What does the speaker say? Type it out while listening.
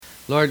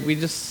Lord, we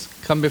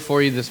just come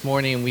before you this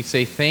morning and we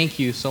say thank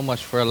you so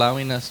much for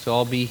allowing us to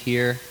all be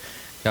here.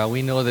 God,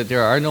 we know that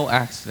there are no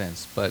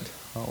accidents, but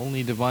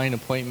only divine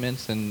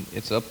appointments, and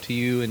it's up to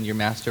you and your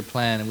master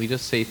plan. And we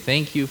just say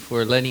thank you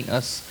for letting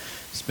us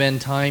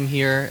spend time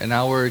here, an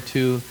hour or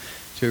two,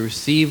 to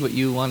receive what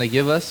you want to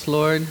give us,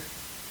 Lord,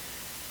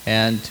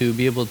 and to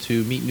be able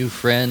to meet new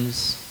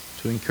friends,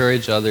 to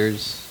encourage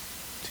others,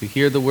 to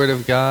hear the Word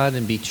of God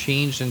and be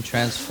changed and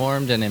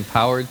transformed and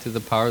empowered through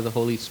the power of the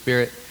Holy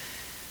Spirit,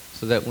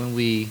 so that when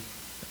we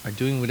are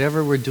doing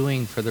whatever we're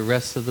doing for the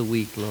rest of the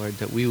week, Lord,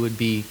 that we would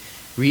be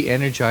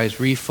re-energized,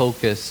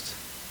 refocused,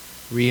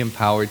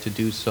 re-empowered to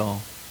do so.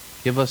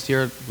 Give us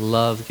your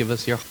love, give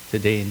us your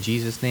today in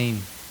Jesus' name.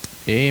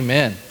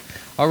 Amen.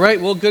 All right,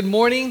 well, good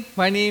morning.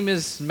 My name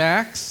is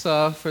Max.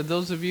 For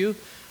those of you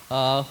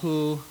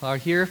who are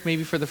here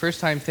maybe for the first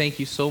time, thank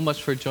you so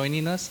much for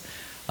joining us.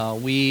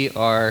 We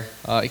are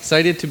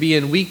excited to be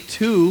in week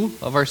 2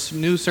 of our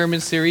new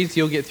sermon series.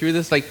 You'll get through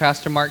this, like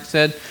Pastor Mark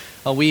said.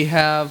 We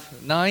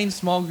have 9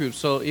 small groups.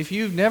 So if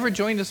you've never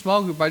joined a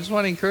small group, I just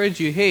want to encourage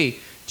you, hey,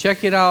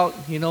 check it out.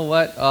 You know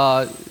what?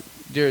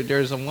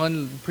 There's a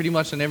one pretty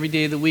much on every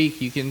day of the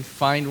week. You can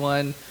find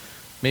one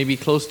maybe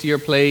close to your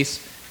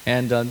place.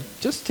 And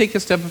just take a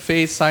step of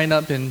faith, sign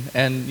up,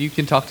 and you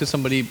can talk to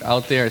somebody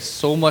out there. It's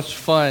so much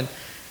fun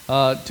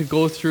to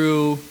go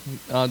through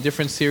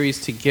different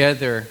series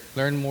together,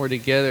 learn more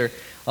together.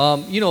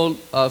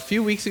 A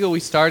few weeks ago we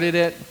started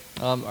it,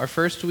 our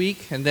first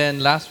week, and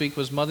then last week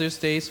was Mother's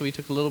Day, so we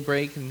took a little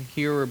break, and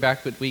here we're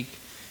back with week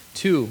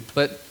 2.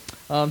 But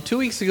 2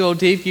 weeks ago,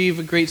 Dave gave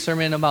a great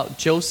sermon about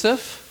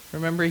Joseph.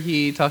 Remember,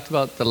 he talked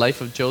about the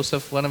life of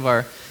Joseph, one of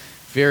our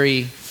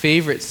very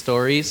favorite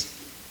stories.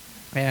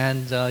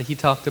 And he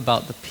talked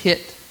about the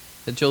pit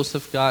that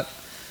Joseph got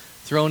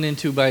thrown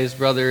into by his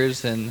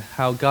brothers and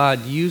how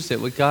God used it.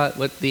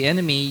 What the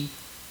enemy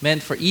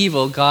meant for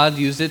evil, God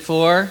used it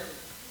for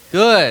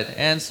good.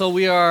 And so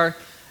we are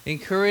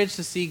encouraged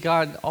to see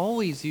God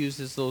always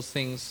uses those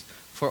things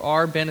for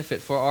our benefit,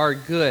 for our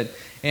good.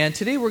 And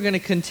today we're going to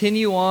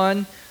continue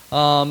on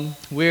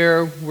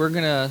where we're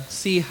going to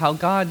see how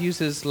God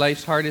uses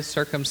life's hardest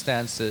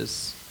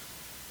circumstances,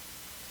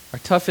 our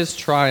toughest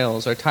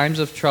trials, our times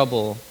of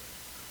trouble,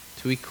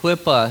 to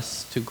equip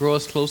us, to grow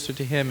us closer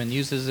to Him, and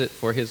uses it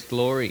for His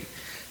glory.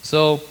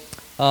 So,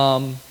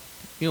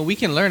 we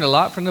can learn a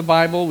lot from the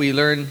Bible. We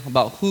learn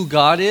about who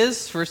God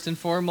is, first and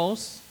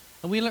foremost.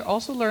 And we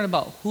also learn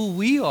about who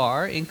we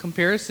are in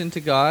comparison to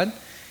God.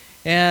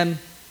 And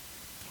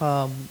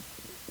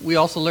we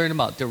also learn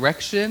about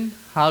direction,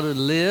 how to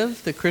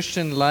live the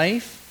Christian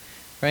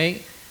life,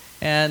 right?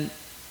 And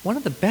one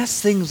of the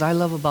best things I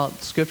love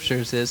about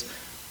Scriptures is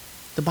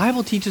the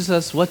Bible teaches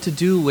us what to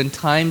do when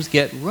times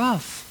get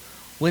rough,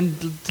 when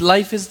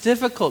life is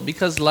difficult,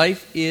 because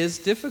life is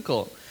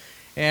difficult.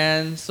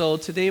 And so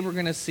today we're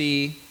going to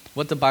see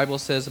what the Bible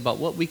says about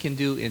what we can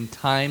do in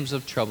times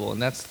of trouble.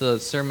 And that's the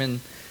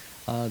sermon,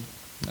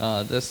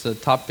 that's the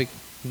topic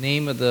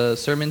name of the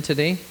sermon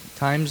today,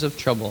 Times of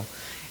Trouble.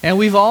 And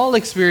we've all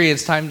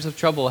experienced times of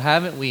trouble,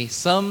 haven't we?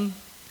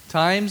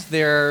 Sometimes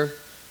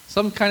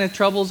some kind of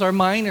troubles are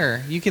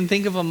minor. You can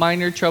think of a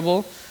minor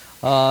trouble.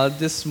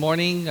 This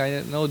morning, I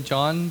don't know,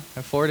 John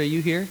Ford, are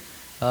you here?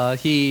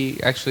 He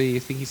actually, I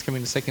think he's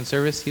coming to second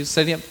service. He was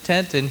setting up the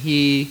tent, and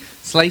he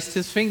sliced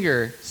his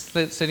finger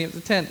setting up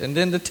the tent. And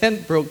then the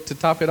tent broke to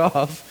top it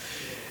off.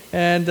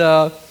 And,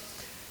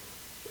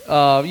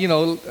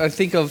 I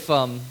think of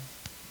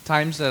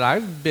times that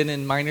I've been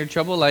in minor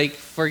trouble. Like,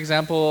 for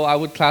example, I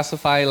would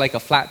classify like a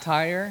flat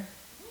tire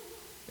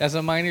as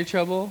a minor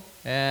trouble.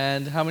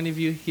 And how many of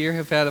you here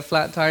have had a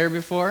flat tire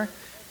before,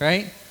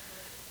 right?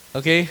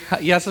 Okay,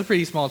 yeah, it's a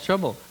pretty small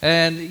trouble.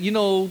 And,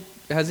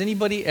 has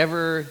anybody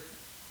ever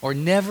or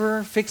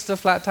never fixed a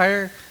flat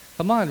tire?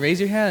 Come on, raise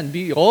your hand.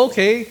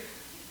 Okay.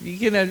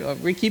 You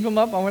can keep them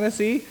up. I want to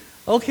see.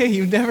 Okay,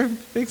 you've never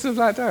fixed a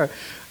flat tire.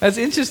 That's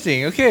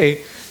interesting.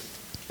 Okay.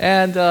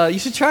 And you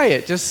should try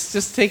it.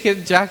 Just take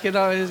it, jack it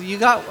up. You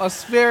got a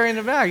spare in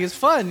the bag. It's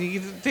fun.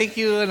 It take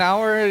you an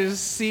hour to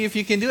see if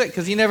you can do it,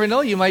 because you never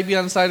know. You might be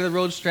on the side of the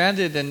road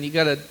stranded, and you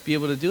got to be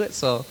able to do it.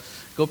 So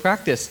go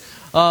practice.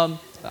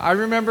 I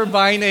remember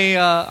buying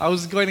I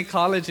was going to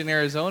college in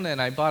Arizona,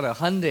 and I bought a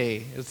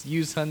Hyundai. It was a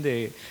used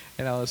Hyundai.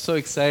 And I was so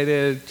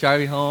excited,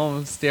 driving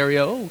home,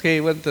 stereo,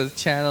 okay, what the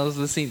channels,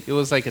 listening. It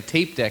was like a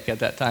tape deck at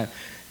that time.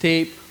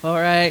 Tape, all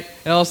right.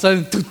 And all of a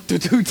sudden,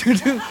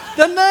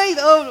 the night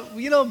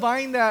of,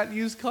 buying that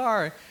used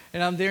car.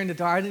 And I'm there in the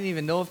dark. I didn't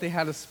even know if they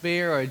had a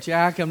spare or a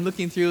jack. I'm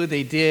looking through.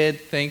 They did,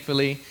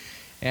 thankfully.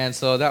 And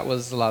so that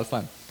was a lot of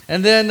fun.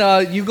 And then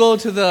you go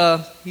to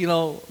the,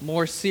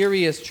 more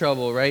serious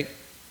trouble, right?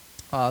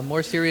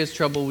 More serious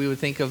trouble we would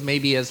think of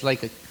maybe as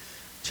like a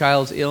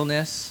child's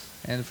illness.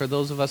 And for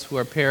those of us who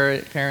are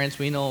parents,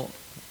 we know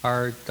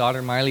our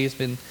daughter Miley has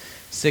been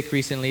sick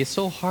recently. It's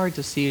so hard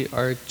to see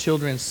our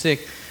children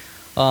sick.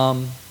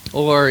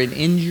 Or an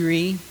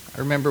injury. I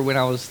remember when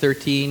I was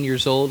 13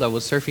 years old, I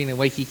was surfing in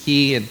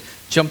Waikiki and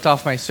jumped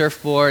off my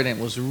surfboard, and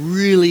it was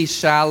really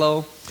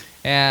shallow.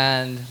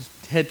 And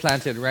head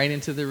planted right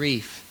into the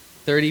reef,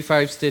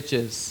 35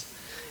 stitches.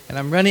 And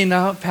I'm running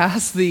out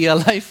past the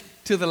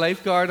the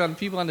lifeguard on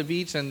people on the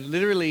beach, and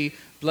literally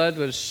blood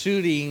was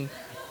shooting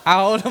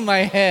out of my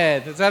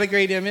head. Is that a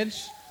great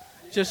image?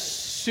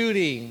 Just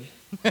shooting.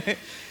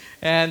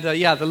 And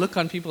the look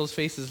on people's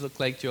faces looked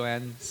like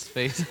Joanne's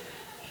face.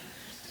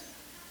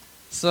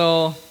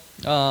 So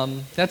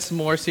that's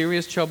more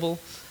serious trouble.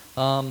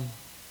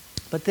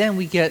 But then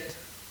we get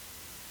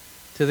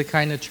to the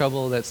kind of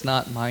trouble that's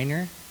not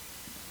minor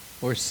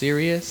or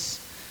serious.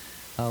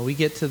 We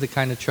get to the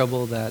kind of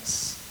trouble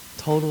that's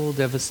total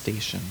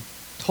devastation.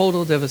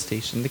 Total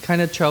devastation. The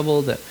kind of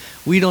trouble that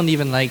we don't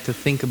even like to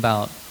think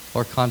about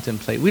or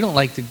contemplate. We don't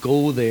like to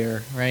go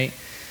there, right?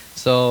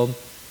 So,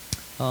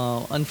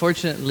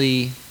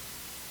 unfortunately,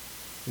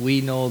 we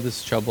know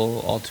this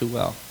trouble all too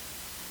well.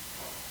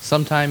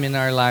 Sometime in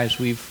our lives,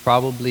 we've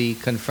probably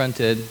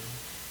confronted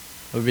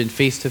or been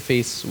face to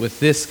face with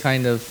this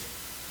kind of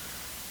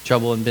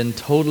trouble and been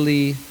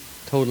totally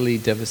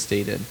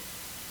devastated.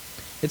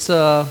 It's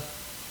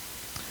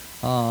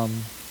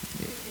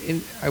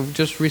I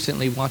just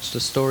recently watched a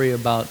story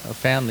about a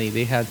family.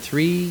 They had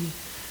 3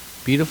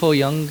 beautiful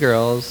young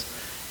girls,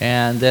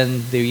 and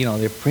then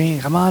they're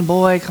praying, "Come on,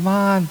 boy, come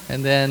on!"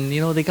 And then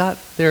they got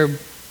their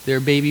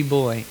baby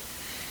boy,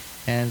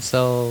 and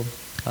so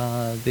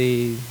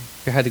they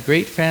had a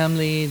great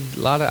family, a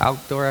lot of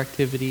outdoor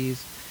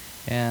activities,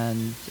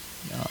 and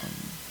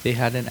they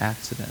had an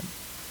accident,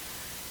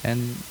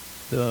 and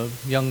the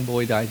young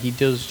boy died. He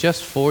was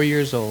just 4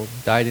 years old,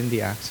 died in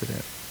the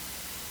accident.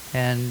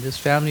 And this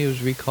family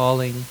was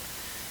recalling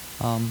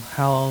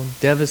how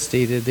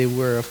devastated they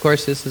were. Of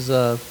course, this is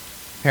a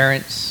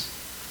parent's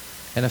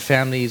and a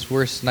family's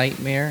worst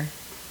nightmare.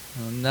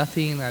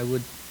 Nothing I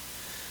would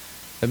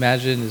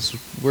imagine is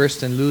worse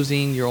than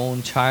losing your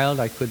own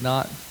child. I could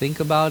not think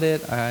about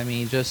it. I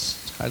mean,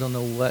 I don't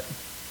know what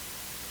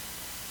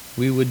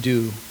we would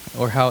do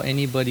or how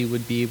anybody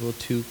would be able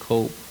to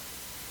cope.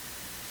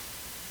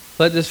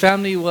 But this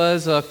family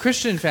was a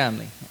Christian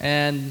family,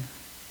 and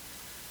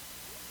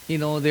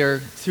they're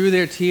through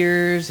their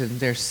tears and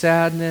their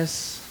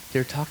sadness,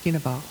 they're talking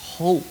about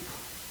hope.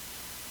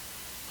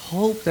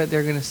 Hope that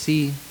they're going to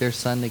see their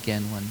son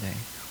again one day.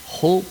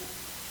 Hope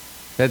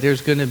that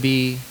there's going to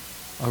be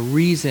a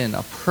reason,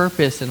 a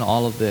purpose in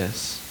all of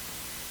this.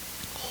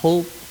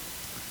 Hope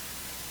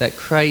that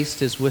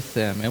Christ is with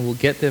them and will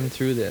get them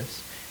through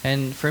this.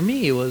 And for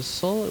me, it was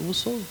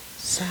so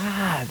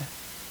sad.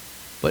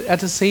 But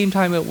at the same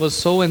time, it was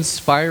so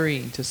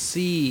inspiring to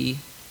see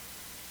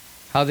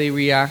how they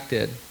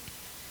reacted.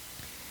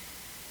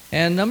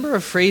 And a number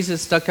of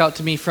phrases stuck out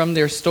to me from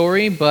their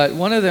story, but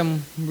one of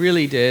them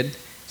really did.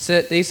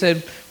 They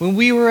said, when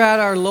we were at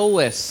our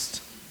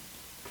lowest,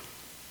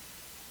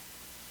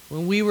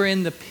 when we were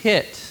in the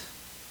pit,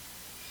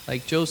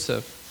 like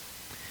Joseph,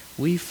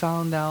 we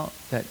found out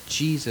that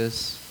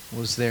Jesus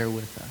was there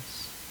with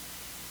us.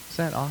 Is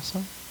that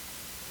awesome?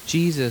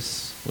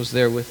 Jesus was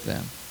there with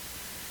them.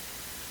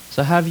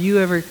 So have you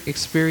ever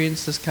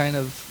experienced this kind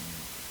of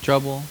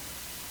trouble?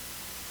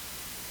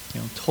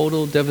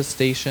 Total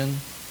devastation,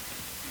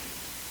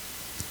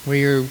 where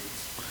you're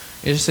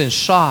just in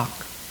shock.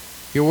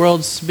 Your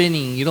world's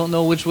spinning. You don't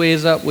know which way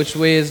is up, which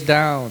way is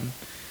down.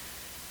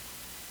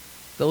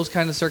 Those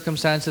kind of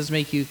circumstances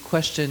make you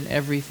question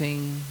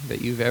everything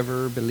that you've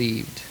ever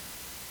believed.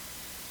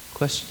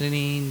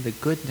 Questioning the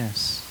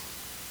goodness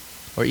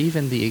or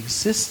even the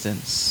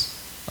existence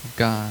of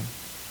God.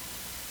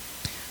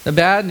 The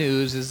bad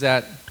news is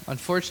that,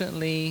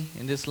 unfortunately,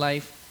 in this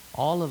life,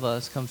 all of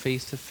us come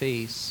face to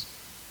face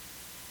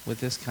with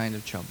this kind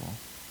of trouble.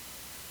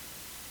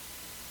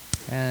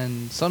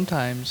 And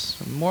sometimes,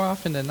 more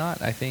often than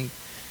not, I think,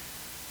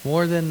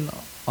 more than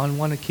on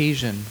one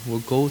occasion, we'll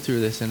go through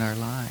this in our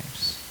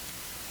lives.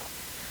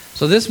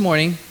 So this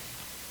morning,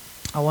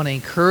 I want to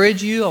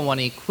encourage you, I want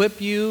to equip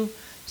you,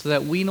 so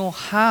that we know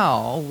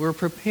how we're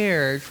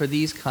prepared for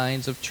these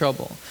kinds of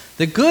trouble.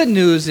 The good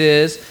news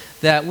is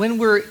that when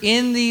we're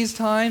in these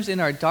times, in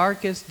our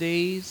darkest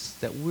days,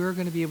 that we're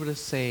going to be able to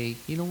say,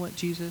 you know what,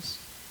 Jesus?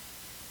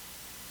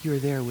 You're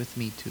there with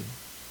me too.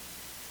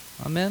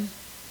 Amen?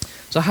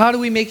 So how do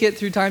we make it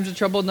through times of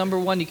trouble? Number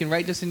 1, you can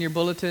write this in your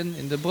bulletin.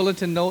 In the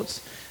bulletin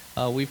notes,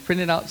 we've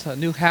printed out a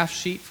new half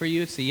sheet for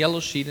you. It's the yellow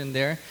sheet in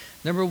there.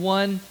 Number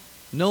 1,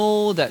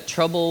 know that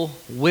trouble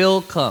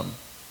will come.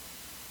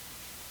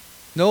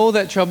 Know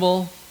that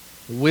trouble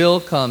will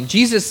come.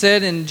 Jesus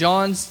said in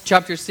John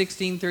chapter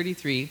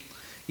 16:33,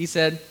 he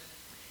said,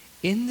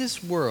 in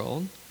this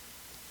world,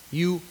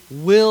 you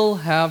will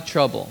have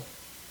trouble.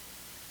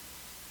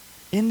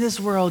 In this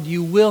world,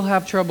 you will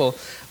have trouble.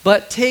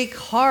 But take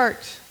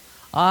heart,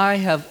 I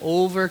have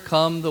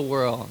overcome the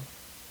world.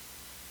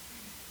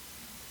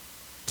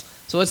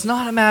 So it's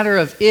not a matter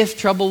of if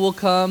trouble will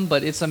come,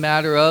 but it's a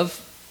matter of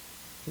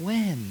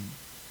when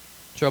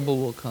trouble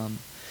will come.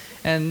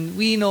 And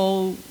we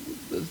know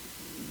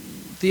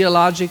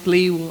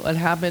theologically what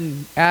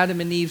happened. Adam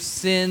and Eve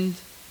sinned.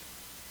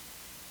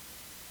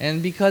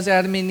 And because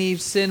Adam and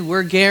Eve sinned,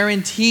 we're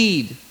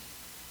guaranteed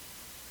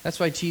That's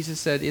why Jesus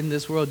said, in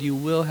this world you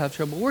will have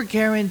trouble. We're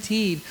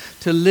guaranteed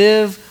to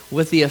live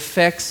with the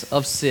effects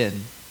of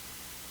sin.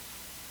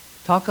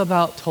 Talk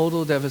about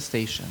total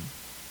devastation.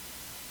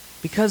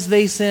 Because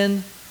they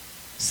sin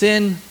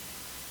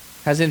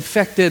has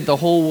infected the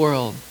whole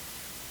world,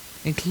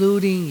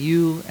 including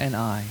you and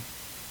I.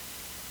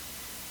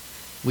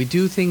 We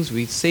do things,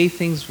 we say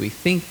things, we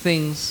think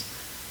things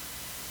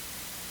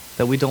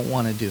that we don't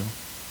want to do,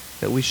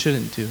 that we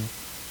shouldn't do.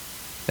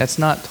 That's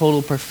not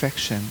total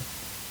perfection.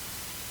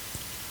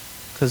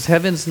 Because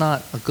heaven's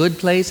not a good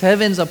place.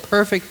 Heaven's a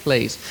perfect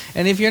place.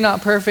 And if you're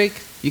not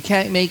perfect, you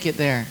can't make it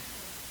there.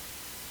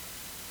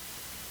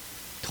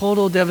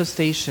 Total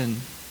devastation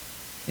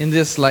in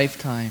this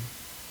lifetime.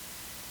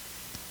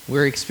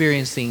 We're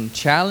experiencing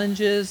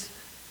challenges,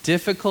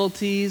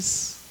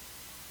 difficulties,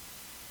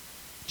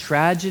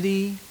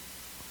 tragedy.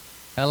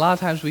 And a lot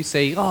of times we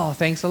say, oh,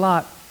 thanks a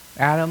lot,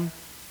 Adam.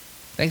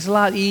 Thanks a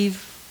lot,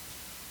 Eve.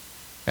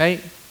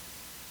 Right?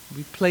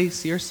 We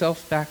place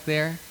yourself back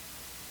there.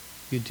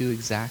 You do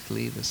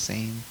exactly the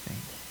same thing.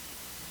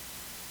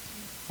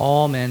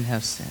 All men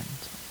have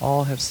sinned.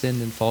 All have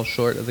sinned and fall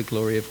short of the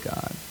glory of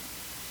God.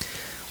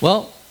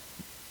 Well,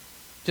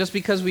 just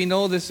because we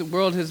know this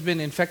world has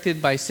been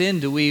infected by sin,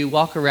 do we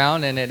walk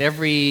around and at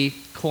every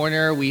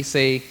corner we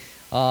say,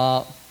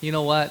 you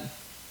know what?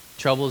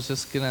 Trouble's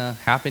just going to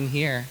happen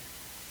here,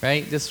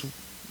 right?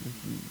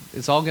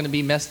 It's all going to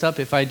be messed up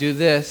if I do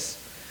this.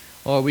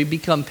 Or we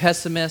become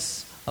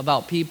pessimists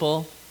about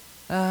people.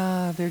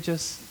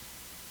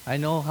 I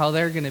know how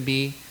they're going to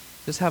be.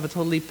 Just have a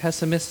totally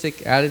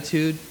pessimistic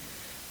attitude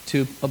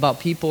about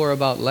people or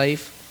about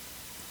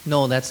life.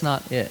 No, that's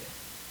not it.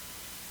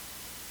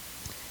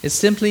 It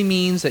simply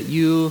means that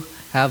you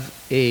have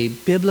a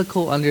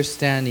biblical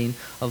understanding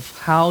of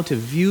how to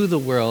view the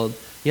world.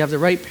 You have the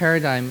right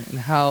paradigm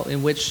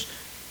in which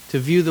to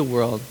view the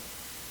world,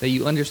 that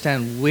you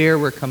understand where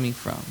we're coming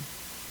from.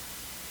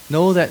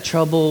 Know that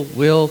trouble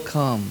will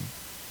come.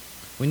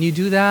 When you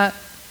do that,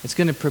 it's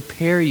going to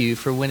prepare you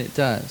for when it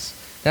does.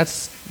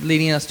 That's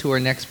leading us to our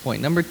next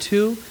point. Number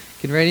 2, you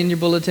can write in your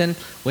bulletin,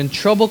 when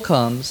trouble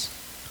comes,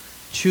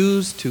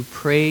 choose to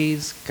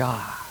praise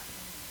God.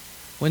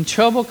 When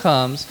trouble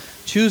comes,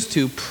 choose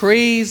to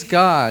praise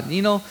God.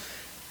 You know,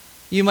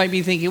 you might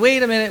be thinking,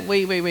 wait a minute,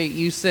 wait.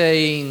 You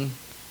saying,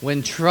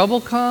 when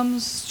trouble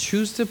comes,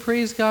 choose to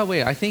praise God?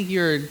 Wait, I think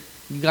you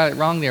got it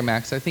wrong there,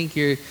 Max. I think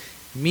you're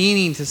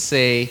meaning to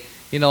say,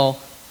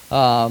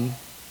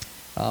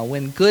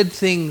 when good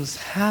things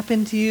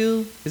happen to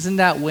you, isn't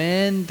that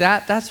when?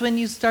 That's when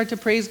you start to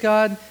praise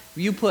God?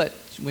 You put,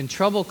 when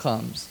trouble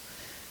comes.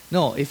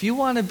 No, if you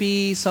want to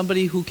be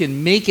somebody who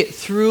can make it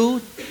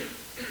through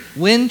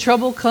when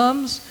trouble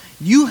comes,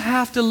 you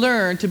have to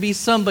learn to be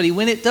somebody,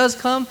 when it does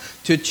come,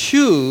 to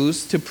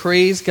choose to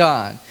praise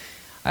God.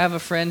 I have a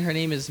friend, her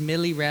name is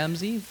Millie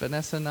Ramsey.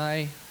 Vanessa and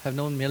I have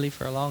known Millie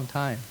for a long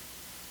time.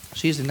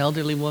 She's an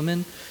elderly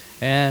woman,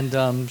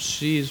 and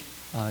she's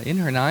in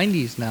her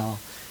 90s now.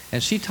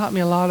 And she taught me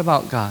a lot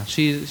about God.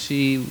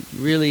 She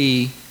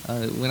really,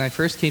 when I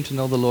first came to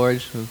know the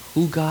Lord,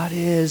 who God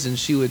is, and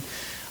she would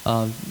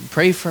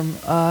pray for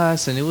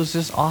us, and it was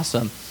just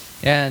awesome.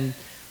 And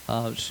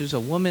she was a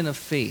woman of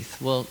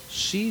faith. Well,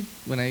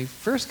 when I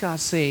first got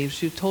saved,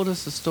 she told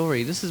us a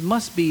story. This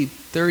must be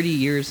 30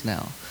 years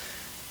now.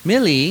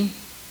 Millie,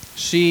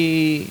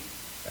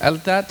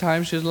 at that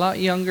time, she was a lot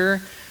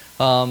younger.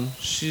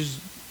 She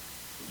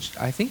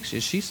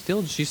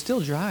still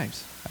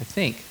drives, I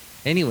think.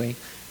 Anyway,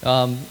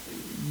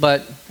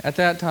 but at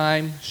that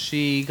time,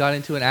 she got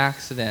into an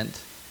accident,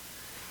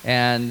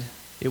 and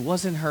it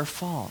wasn't her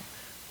fault,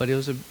 but it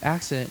was an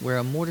accident where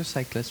a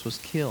motorcyclist was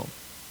killed.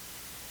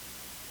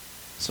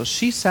 So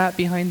she sat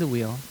behind the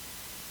wheel,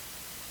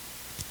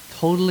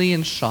 totally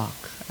in shock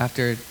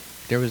after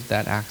there was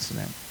that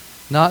accident,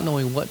 not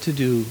knowing what to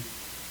do,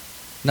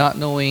 not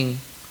knowing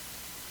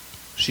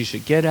she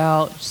should get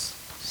out,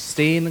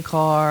 stay in the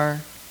car.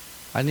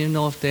 I didn't even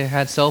know if they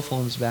had cell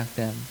phones back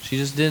then. She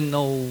just didn't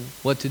know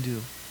what to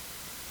do.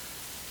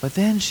 But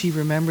then she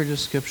remembered the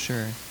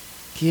scripture,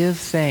 give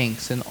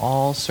thanks in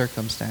all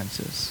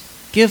circumstances.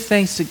 Give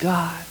thanks to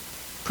God.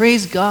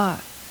 Praise God.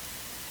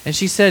 And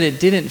she said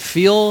it didn't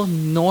feel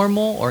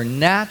normal or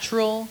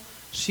natural.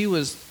 She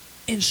was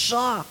in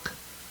shock.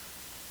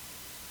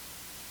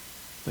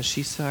 But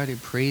she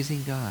started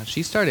praising God.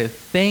 She started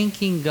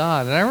thanking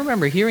God. And I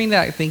remember hearing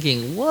that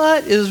thinking,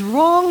 what is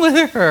wrong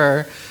with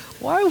her?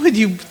 Why would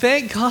you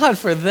thank God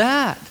for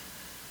that?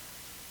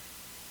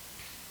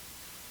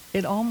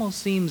 It almost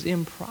seems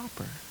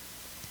improper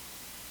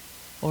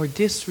or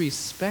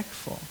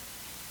disrespectful.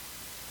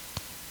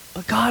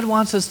 But God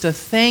wants us to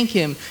thank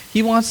Him.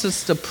 He wants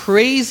us to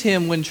praise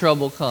Him when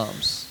trouble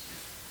comes.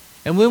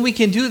 And when we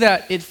can do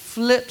that, it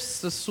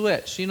flips the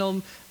switch. You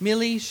know,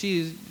 Millie,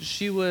 she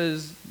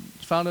was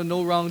found of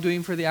no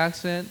wrongdoing for the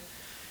accident.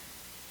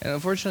 And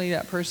unfortunately,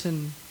 that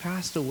person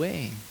passed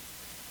away.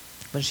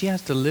 But she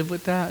has to live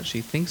with that.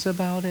 She thinks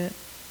about it,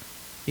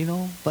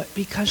 But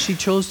because she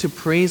chose to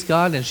praise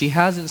God and she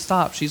hasn't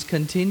stopped, she's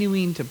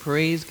continuing to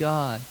praise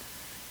God.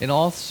 in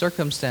all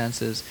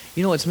circumstances,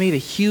 it's made a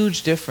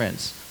huge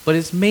difference. But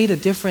it's made a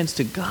difference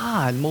to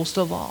God most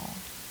of all.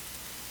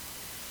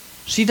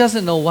 She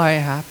doesn't know why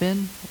it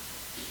happened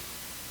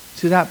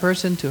to that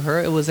person, to her.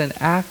 It was an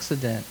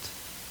accident.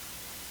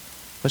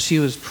 But she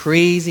was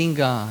praising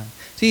God.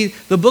 See,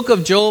 the book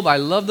of Job, I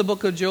love the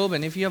book of Job,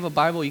 and if you have a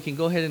Bible, you can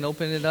go ahead and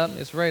open it up.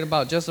 It's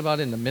just about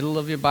in the middle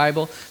of your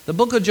Bible. The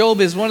book of Job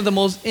is one of the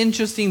most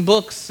interesting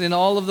books in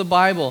all of the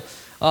Bible.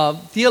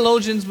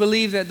 Theologians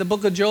believe that the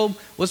book of Job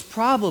was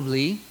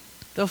probably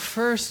the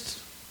first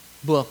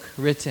book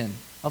written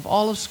of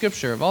all of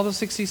Scripture. Of all the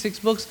 66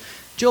 books,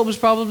 Job was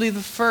probably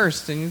the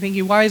first. And you're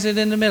thinking, why is it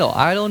in the middle?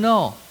 I don't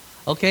know.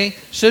 Okay?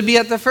 Should be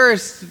at the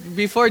first,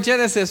 before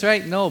Genesis,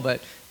 right? No,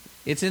 but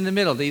it's in the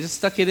middle. They just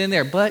stuck it in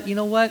there. But you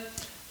know what?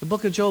 The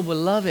book of Job will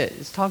love it.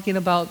 It's talking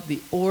about the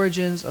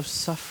origins of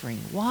suffering.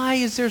 Why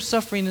is there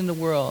suffering in the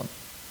world?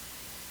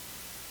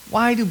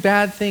 Why do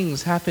bad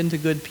things happen to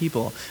good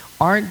people?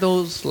 Aren't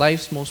those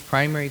life's most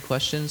primary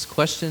questions?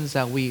 Questions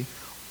that we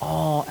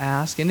all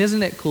ask. And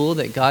isn't it cool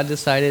that God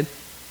decided,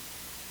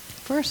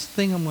 first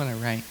thing I'm going to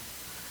write,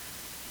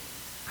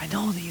 I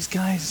know these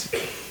guys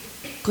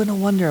are going to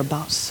wonder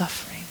about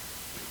suffering.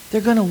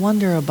 They're going to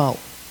wonder about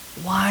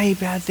why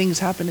bad things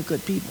happen to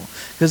good people.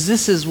 Because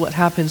this is what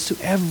happens to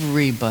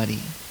everybody.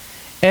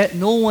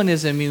 No one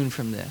is immune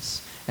from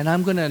this. And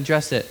I'm going to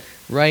address it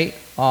right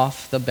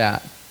off the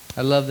bat.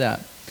 I love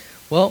that.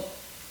 Well,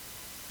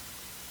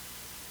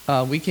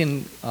 we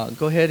can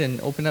go ahead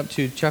and open up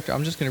to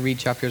I'm just going to read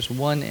chapters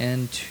 1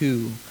 and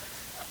 2.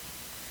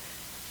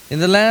 In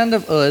the land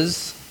of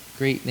Uz,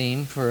 great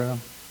name for a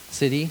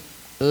city,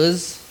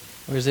 Uz,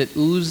 or is it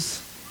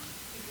Uz?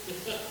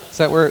 Is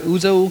that where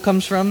Uzo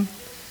comes from?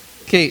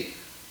 Okay,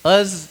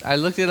 Uz, I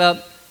looked it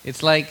up.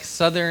 It's like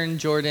southern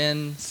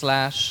Jordan /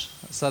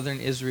 southern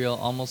Israel,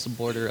 almost the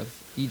border of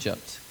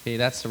Egypt. Okay,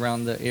 that's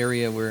around the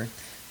area where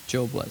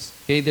Job was.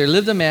 Okay, there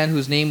lived a man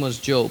whose name was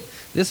Job.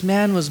 This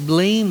man was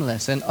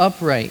blameless and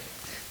upright.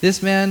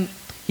 This man,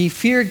 he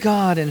feared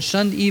God and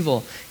shunned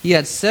evil. He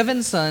had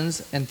 7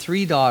 sons and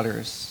 3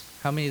 daughters.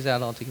 How many is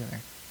that altogether?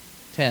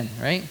 10,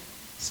 right?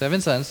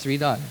 7 sons, 3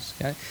 daughters.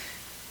 Okay?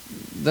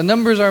 The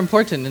numbers are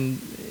important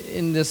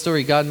in this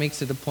story. God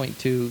makes it a point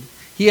to.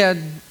 He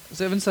had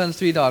 7 sons,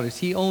 3 daughters.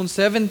 He owned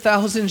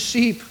 7,000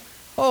 sheep.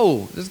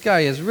 Oh, this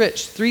guy is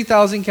rich.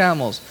 3,000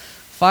 camels,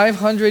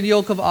 500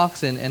 yoke of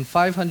oxen, and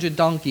 500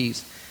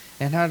 donkeys,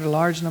 and had a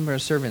large number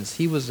of servants.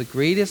 He was the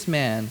greatest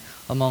man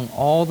among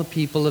all the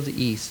people of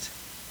the East.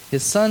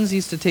 His sons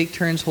used to take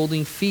turns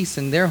holding feasts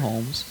in their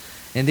homes,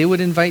 and they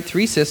would invite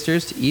 3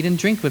 sisters to eat and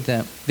drink with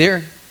them.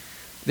 There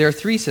are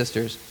 3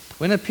 sisters.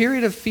 When a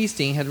period of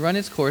feasting had run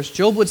its course,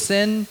 Job would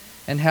send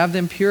and have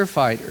them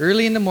purified.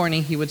 Early in the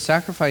morning, he would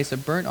sacrifice a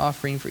burnt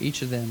offering for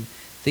each of them,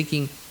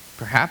 thinking,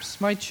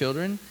 perhaps my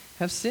children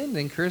have sinned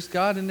and cursed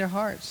God in their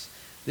hearts.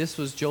 This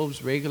was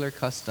Job's regular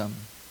custom.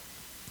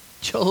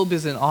 Job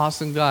is an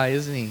awesome guy,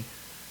 isn't he?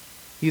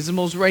 He's the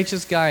most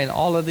righteous guy in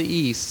all of the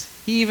East.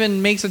 He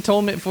even makes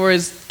atonement for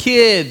his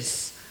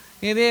kids.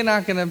 And they're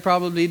not going to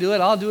probably do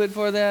it. I'll do it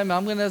for them.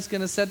 I'm just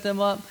going to set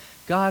them up.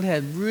 God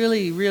had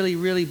really, really,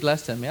 really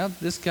blessed him. Yeah,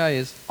 this guy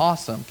is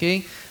awesome.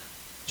 Okay,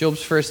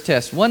 Job's first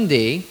test. One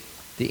day,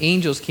 the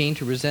angels came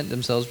to present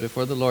themselves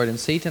before the Lord, and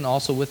Satan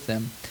also with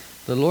them.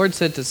 The Lord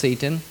said to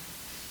Satan,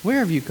 "Where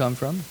have you come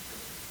from?"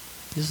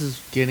 This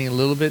is getting a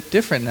little bit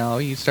different now.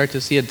 You start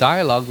to see a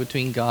dialogue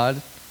between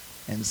God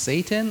and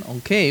Satan.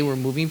 Okay, we're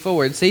moving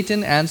forward.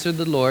 Satan answered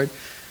the Lord,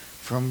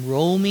 "From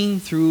roaming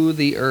through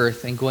the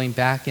earth and going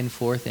back and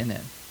forth in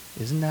it."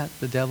 Isn't that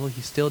the devil?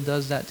 He still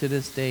does that to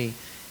this day.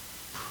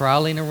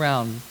 Prowling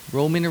around,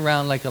 roaming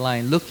around like a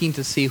lion, looking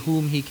to see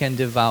whom he can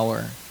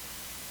devour.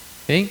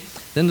 Okay?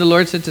 Then the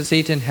Lord said to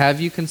Satan,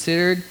 "Have you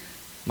considered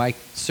my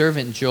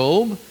servant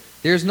Job?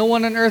 There's no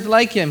one on earth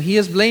like him. He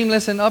is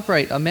blameless and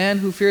upright, a man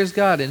who fears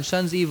God and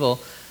shuns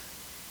evil."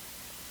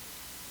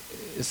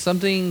 Is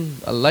something,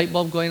 a light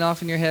bulb going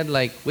off in your head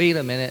like, wait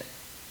a minute,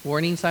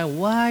 warning sign?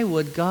 Why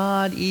would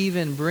God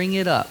even bring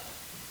it up?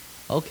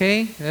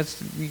 Okay?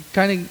 You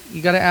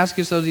got to ask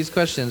yourself these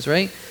questions,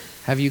 right?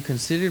 Have you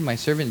considered my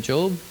servant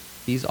Job?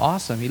 He's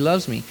awesome. He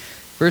loves me.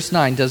 Verse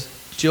 9, does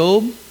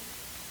Job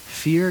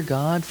fear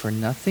God for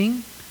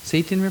nothing?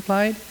 Satan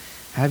replied.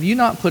 Have you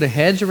not put a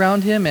hedge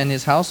around him and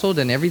his household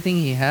and everything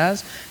he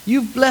has?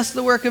 You've blessed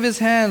the work of his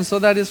hands so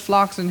that his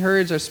flocks and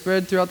herds are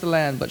spread throughout the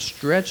land. But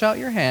stretch out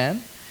your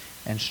hand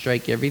and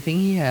strike everything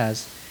he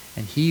has,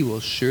 and he will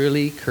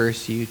surely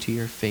curse you to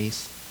your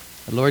face.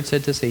 The Lord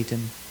said to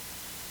Satan,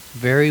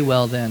 "Very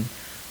well then.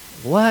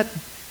 What?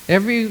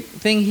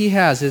 Everything he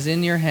has is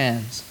in your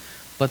hands.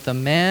 But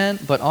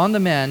on the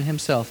man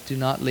himself do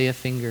not lay a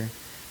finger."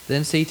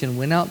 Then Satan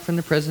went out from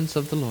the presence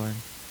of the Lord.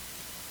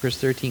 Verse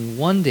 13,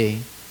 one day,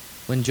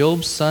 when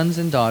Job's sons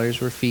and daughters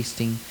were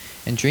feasting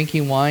and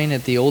drinking wine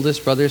at the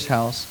oldest brother's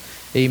house,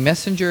 a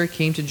messenger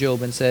came to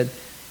Job and said,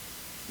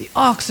 "The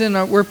oxen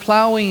were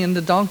plowing and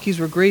the donkeys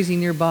were grazing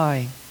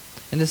nearby,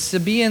 and the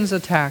Sabaeans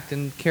attacked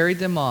and carried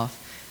them off.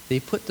 They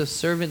put the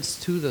servants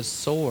to the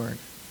sword.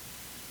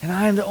 And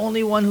I am the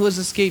only one who has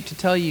escaped to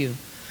tell you.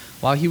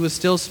 While he was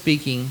still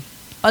speaking,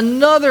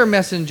 another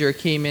messenger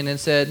came in and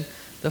said,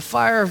 "The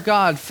fire of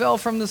God fell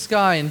from the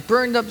sky and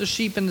burned up the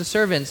sheep and the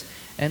servants,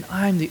 and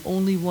I'm the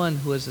only one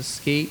who has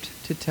escaped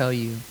to tell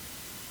you."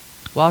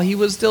 While he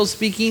was still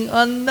speaking,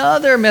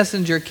 another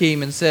messenger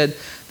came and said,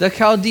 "The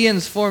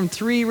Chaldeans formed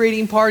 3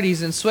 raiding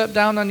parties and swept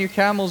down on your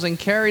camels and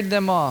carried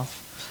them off.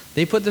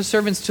 They put the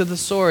servants to the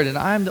sword, and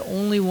I'm the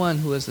only one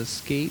who has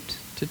escaped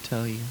to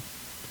tell you."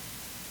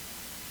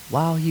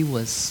 While he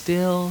was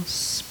still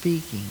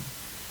speaking,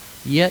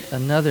 yet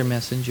another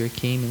messenger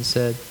came and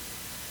said,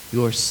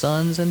 "Your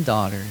sons and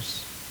daughters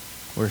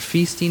were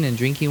feasting and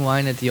drinking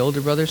wine at the older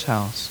brother's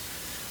house,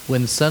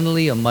 when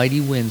suddenly a mighty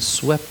wind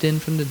swept in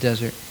from the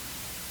desert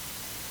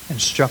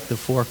and struck the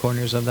 4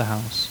 corners of the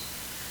house.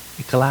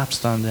 It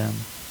collapsed on them,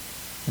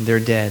 and they're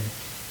dead.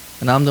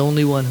 And I'm the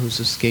only one who's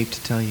escaped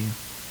to tell you."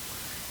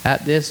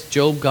 At this,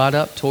 Job got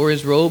up, tore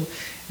his robe,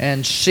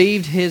 and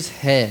shaved his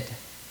head,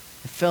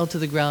 and fell to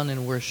the ground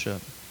in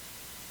worship,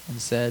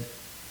 and said,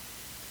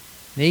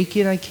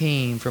 "Naked I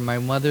came from my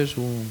mother's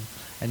womb,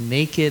 and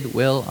naked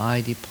will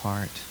I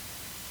depart.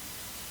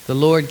 The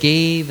Lord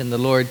gave, and the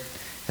Lord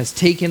has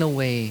taken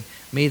away.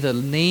 May the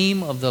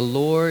name of the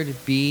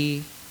Lord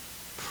be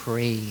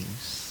praised."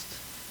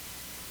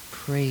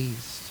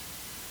 Praised.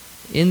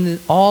 In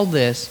all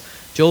this,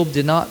 Job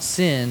did not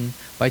sin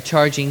by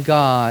charging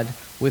God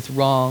with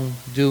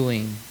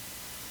wrongdoing.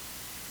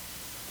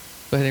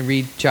 Go ahead and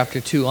read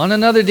chapter 2. On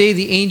another day,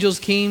 the angels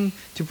came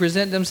to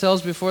present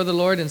themselves before the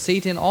Lord, and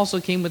Satan also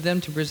came with them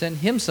to present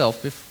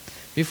himself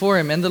before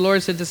him. And the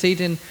Lord said to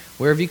Satan,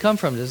 "Where have you come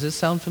from? Does this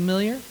sound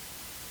familiar?"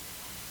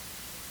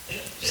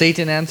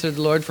 Satan answered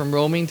the Lord, "From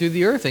roaming through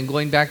the earth and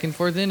going back and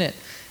forth in it."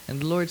 And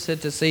the Lord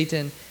said to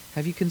Satan,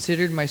 "Have you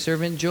considered my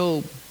servant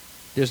Job?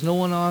 There's no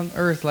one on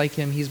earth like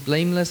him. He's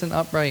blameless and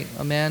upright,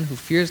 a man who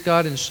fears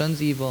God and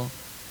shuns evil.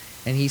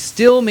 And he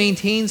still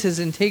maintains his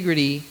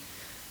integrity,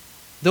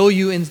 though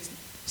you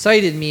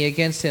incited me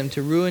against him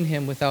to ruin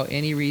him without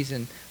any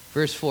reason."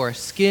 Verse 4,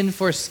 "Skin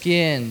for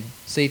skin,"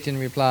 Satan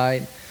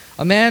replied.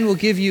 "A man will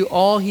give you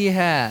all he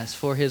has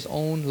for his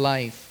own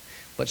life.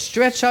 But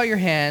stretch out your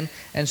hand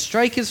and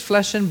strike his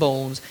flesh and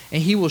bones,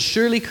 and he will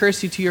surely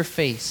curse you to your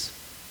face."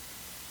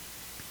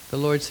 The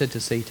Lord said to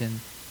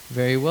Satan,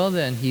 "Very well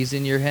then, he's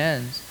in your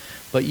hands,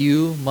 but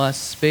you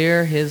must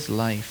spare his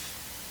life."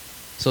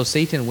 So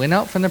Satan went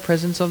out from the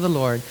presence of the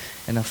Lord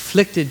and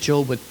afflicted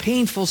Job with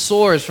painful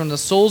sores from the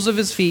soles of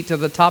his feet to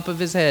the top of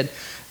his head.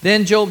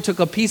 Then Job took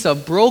a piece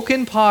of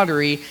broken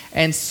pottery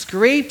and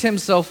scraped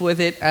himself with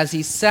it as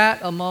he sat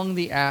among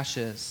the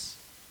ashes.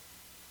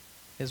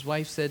 His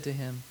wife said to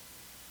him,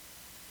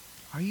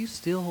 "Are you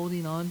still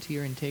holding on to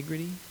your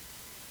integrity?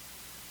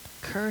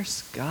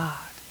 Curse God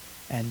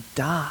and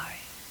die."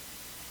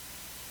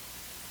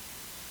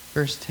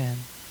 Verse 10,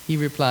 he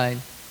replied,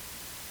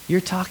 "You're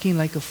talking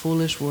like a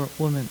foolish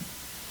woman.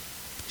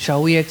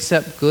 Shall we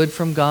accept good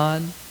from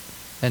God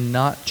and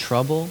not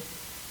trouble?"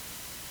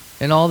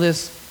 In all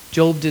this,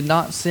 Job did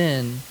not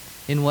sin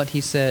in what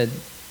he said.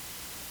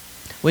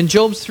 When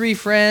Job's 3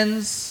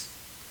 friends,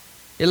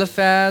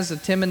 Eliphaz the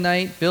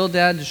Temanite,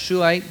 Bildad the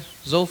Shuhite,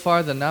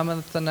 Zophar the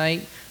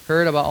Naamathite,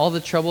 heard about all the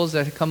troubles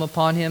that had come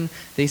upon him,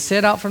 they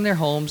set out from their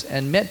homes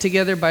and met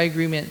together by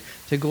agreement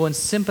to go and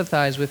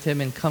sympathize with him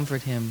and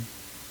comfort him.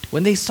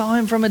 When they saw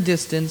him from a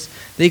distance,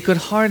 they could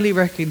hardly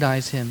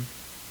recognize him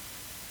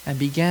and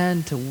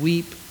began to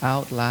weep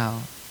out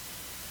loud.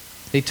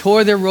 They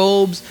tore their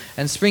robes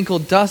and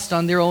sprinkled dust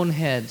on their own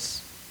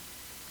heads.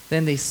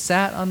 Then they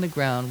sat on the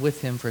ground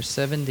with him for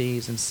 7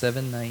 days and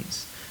 7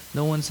 nights.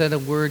 No one said a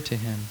word to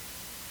him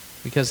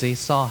because they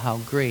saw how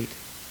great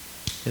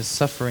his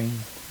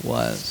suffering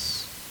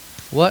was.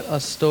 What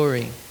a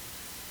story.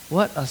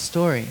 What a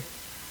story.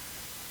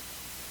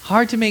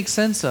 Hard to make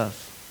sense of.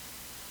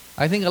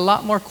 I think a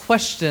lot more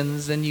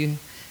questions than you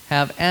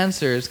have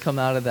answers come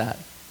out of that.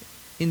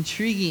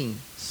 Intriguing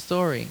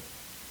story.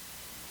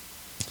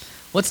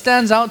 What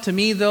stands out to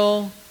me,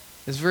 though,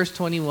 is verse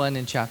 21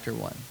 in chapter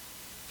 1.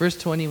 Verse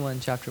 21,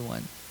 chapter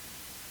 1.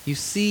 You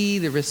see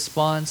the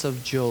response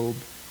of Job,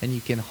 and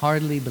you can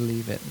hardly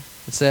believe it.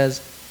 It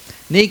says,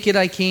 "Naked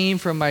I came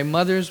from my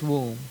mother's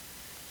womb,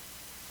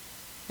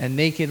 and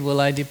naked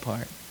will I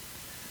depart.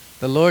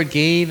 The Lord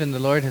gave, and the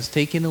Lord has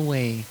taken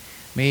away.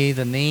 May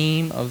the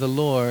name of the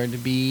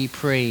Lord be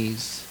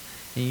praised."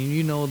 And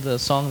you know the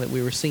song that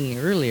we were singing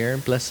earlier,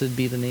 "Blessed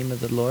be the name of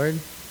the Lord.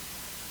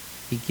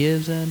 He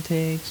gives and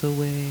takes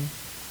away."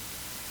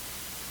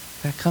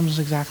 That comes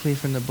exactly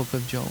from the book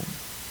of Job.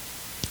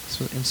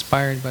 So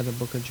inspired by the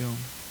book of Job.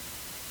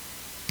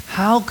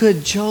 How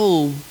could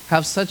Job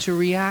have such a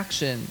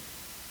reaction?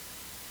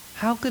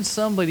 How could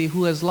somebody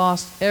who has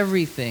lost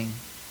everything,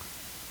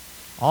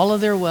 all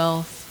of their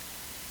wealth,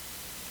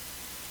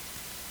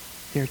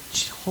 their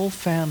whole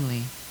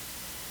family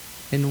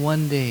in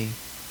one day,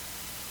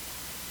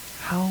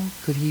 how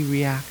could he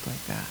react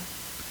like that?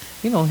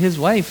 You know, his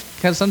wife,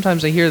 because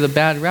sometimes I hear the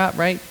bad rap,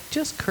 right?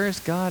 Just curse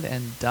God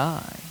and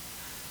die.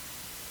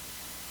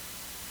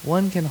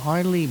 One can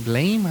hardly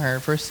blame her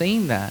for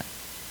saying that.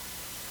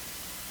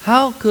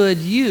 How could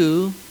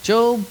you,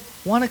 Job,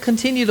 Want to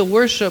continue to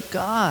worship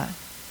God.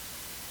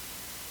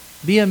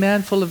 Be a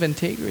man full of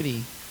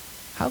integrity.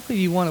 How could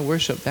you want to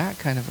worship that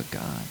kind of a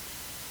God?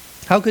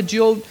 How could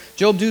Job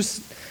do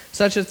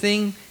such a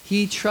thing?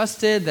 He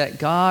trusted that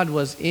God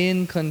was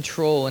in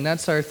control. And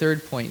that's our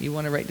third point. You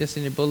want to write this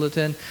in your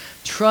bulletin?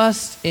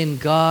 Trust in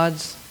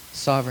God's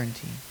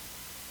sovereignty.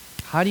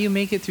 How do you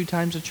make it through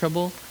times of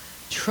trouble?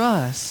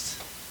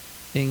 Trust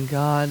in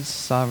God's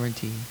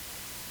sovereignty.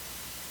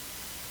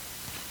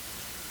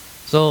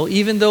 So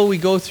even though we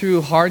go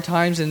through hard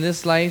times in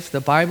this life, the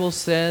Bible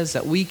says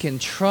that we can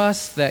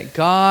trust that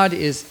God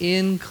is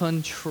in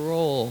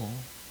control.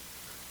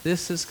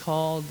 This is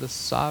called the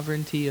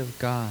sovereignty of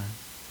God.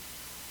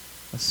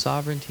 The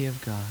sovereignty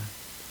of God.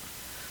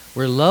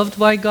 We're loved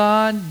by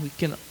God. We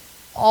can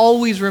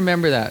always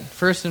remember that,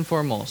 first and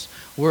foremost.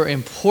 We're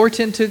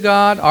important to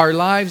God. Our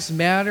lives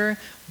matter.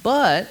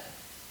 But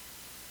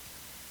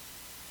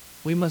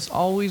we must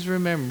always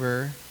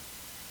remember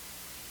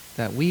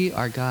that we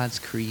are God's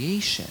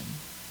creation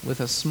with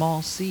a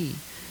small c.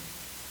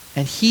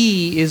 And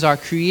He is our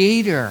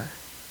creator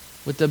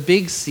with the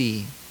big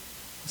C.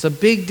 It's a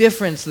big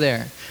difference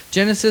there.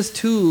 Genesis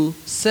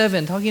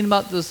 2:7, talking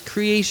about this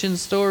creation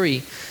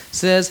story,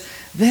 says,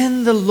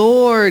 "Then the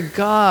Lord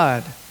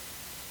God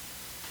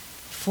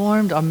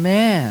formed a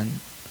man."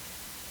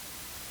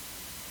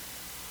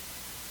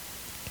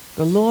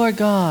 The Lord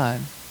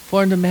God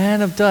formed a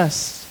man of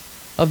dust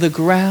of the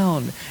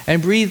ground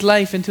and breathed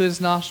life into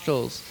his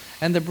nostrils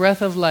and the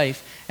breath of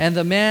life, and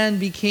the man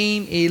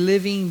became a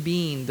living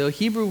being. The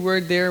Hebrew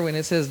word there, when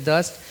it says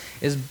dust,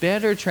 is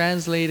better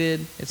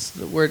translated, it's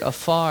the word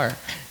afar.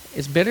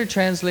 It's better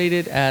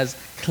translated as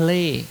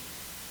clay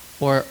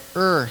or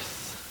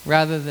earth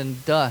rather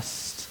than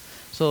dust.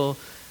 So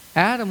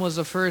Adam was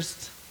the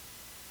first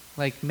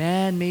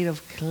man made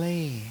of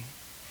clay.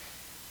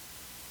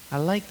 I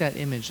like that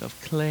image of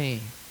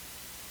clay.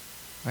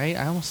 Right?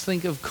 I almost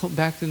think of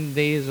back in the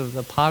days of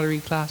the pottery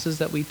classes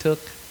that we took,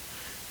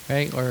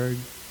 right? Or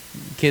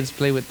kids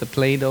play with the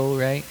Play-Doh,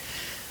 right?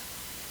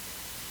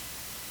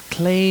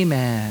 Clay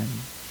man.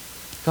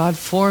 God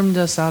formed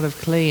us out of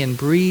clay and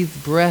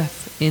breathed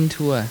breath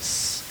into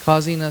us,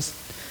 causing us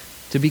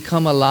to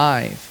become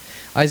alive.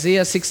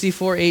 Isaiah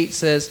 64:8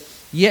 says,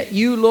 "Yet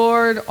you,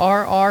 Lord,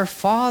 are our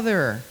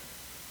Father.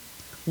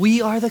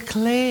 We are the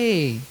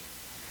clay.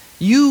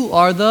 You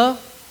are the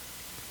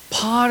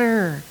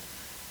potter,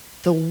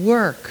 the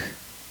work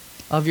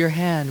of your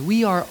hand."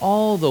 We are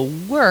all the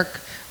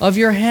work of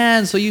your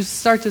hand. So you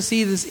start to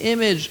see this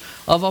image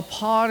of a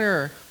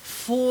potter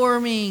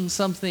forming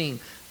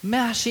something,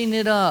 mashing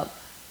it up,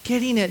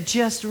 getting it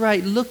just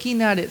right,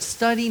 looking at it,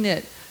 studying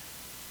it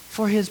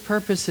for His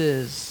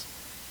purposes,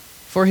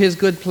 for His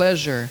good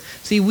pleasure.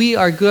 See, we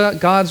are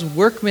God's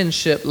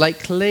workmanship,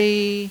 like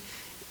clay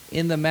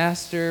in the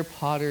master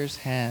potter's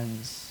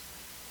hands,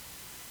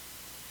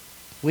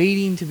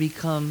 waiting to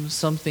become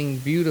something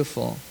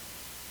beautiful.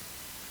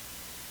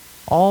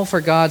 All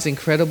for God's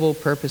incredible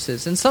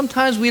purposes. And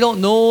sometimes we don't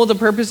know the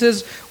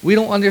purposes. We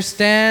don't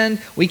understand.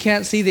 We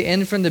can't see the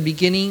end from the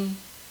beginning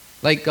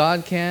like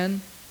God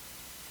can.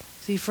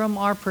 See, from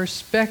our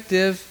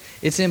perspective,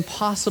 it's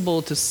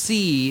impossible to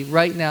see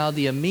right now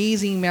the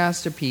amazing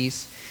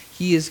masterpiece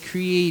He is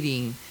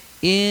creating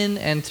in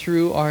and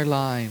through our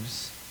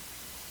lives.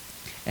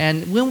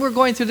 And when we're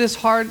going through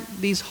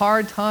these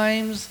hard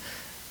times,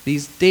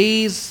 these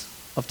days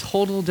of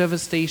total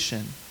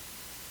devastation,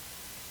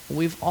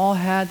 we've all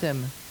had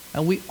them,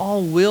 and we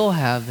all will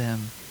have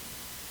them.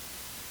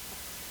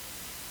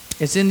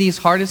 It's in these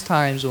hardest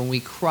times when we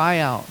cry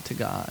out to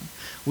God.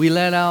 We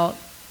let out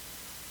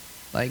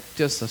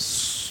just a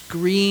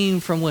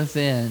scream from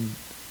within.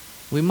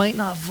 We might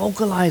not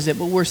vocalize it,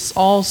 but we're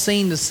all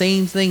saying the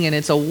same thing, and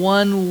it's a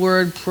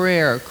one-word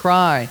prayer,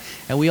 cry.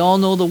 And we all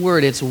know the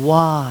word. It's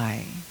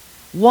why.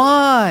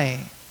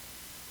 Why?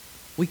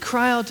 We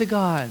cry out to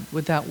God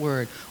with that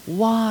word.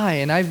 Why?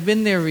 And I've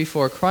been there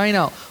before, crying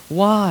out,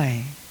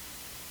 why?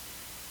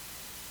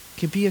 You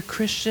can be a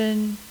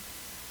Christian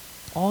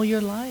all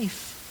your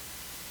life.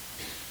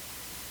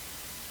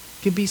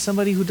 You can be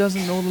somebody who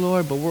doesn't know the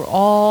Lord, but we're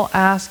all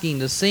asking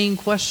the same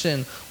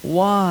question,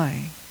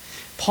 why?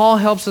 Paul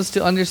helps us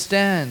to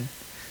understand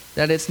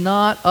that it's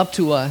not up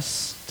to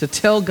us to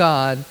tell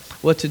God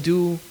what to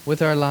do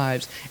with our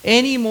lives,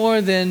 any more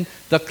than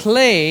the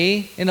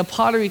clay in a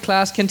pottery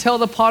class can tell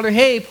the potter,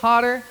 "Hey,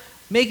 potter,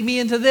 make me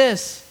into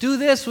this. Do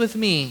this with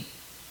me."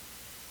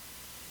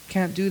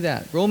 Can't do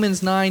that.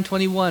 Romans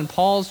 9:21,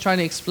 Paul's trying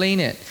to explain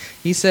it.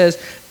 He says,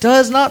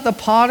 "Does not the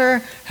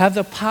potter have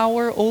the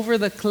power over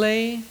the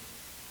clay?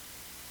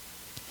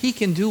 He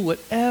can do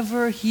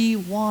whatever he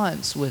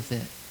wants with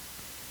it.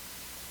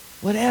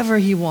 Whatever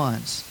he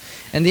wants."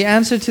 And the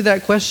answer to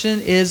that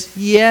question is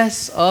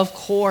yes, of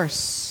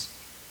course.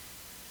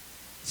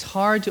 It's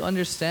hard to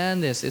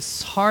understand this.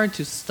 It's hard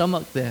to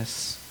stomach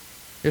this.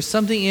 There's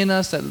something in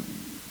us that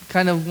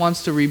kind of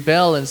wants to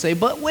rebel and say,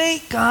 "But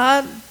wait,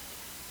 God.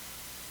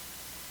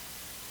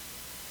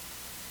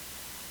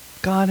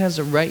 God has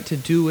a right to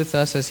do with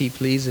us as He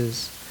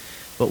pleases."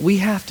 But we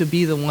have to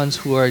be the ones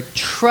who are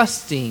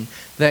trusting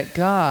that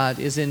God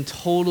is in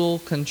total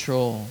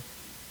control.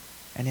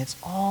 And it's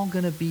all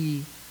going to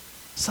be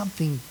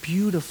something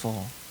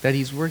beautiful that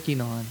he's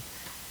working on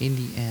in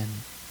the end.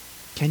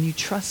 Can you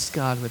trust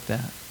God with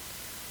that?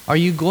 Are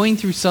you going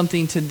through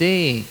something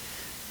today?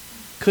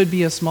 Could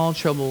be a small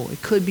trouble.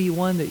 It could be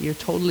one that you're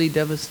totally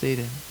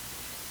devastated.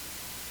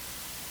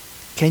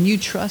 Can you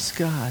trust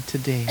God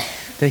today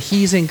that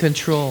he's in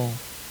control?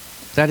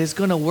 That it's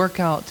going to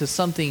work out to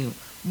something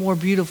more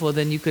beautiful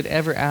than you could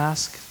ever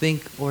ask,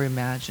 think, or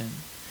imagine.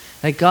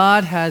 That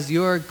God has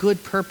your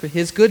good purpose,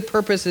 his good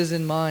purposes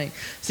in mind.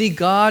 See,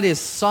 God is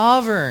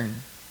sovereign.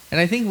 And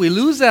I think we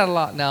lose that a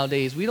lot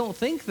nowadays. We don't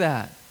think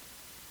that.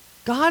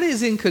 God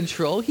is in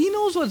control. He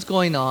knows what's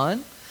going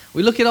on.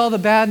 We look at all the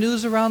bad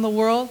news around the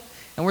world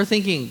and we're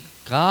thinking,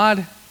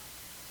 God,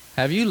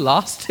 have you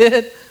lost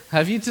it?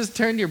 Have you just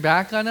turned your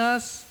back on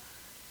us?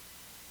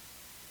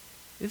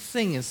 This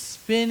thing is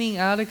spinning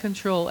out of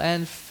control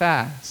and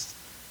fast.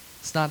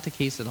 It's not the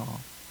case at all.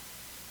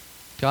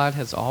 God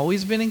has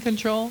always been in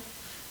control.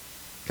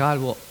 God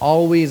will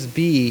always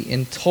be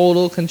in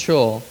total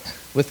control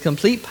with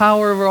complete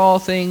power over all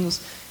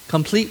things,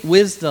 complete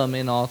wisdom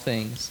in all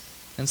things.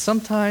 And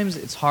sometimes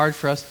it's hard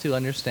for us to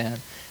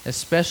understand,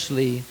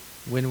 especially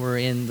when we're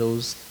in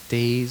those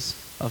days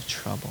of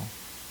trouble.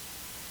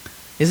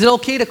 Is it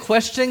okay to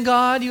question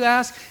God, you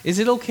ask? Is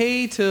it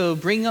okay to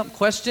bring up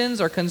questions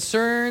or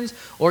concerns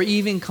or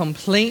even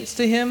complaints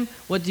to him?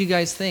 What do you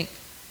guys think?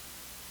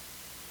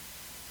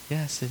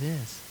 Yes, it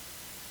is.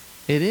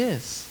 It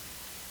is.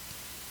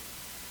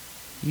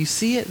 You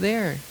see it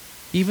there.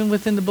 Even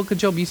within the book of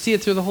Job, you see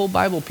it through the whole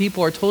Bible.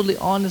 People are totally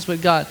honest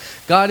with God.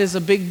 God is a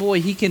big boy.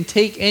 He can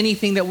take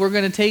anything that we're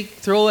going to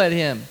throw at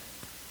him.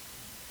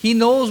 He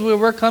knows where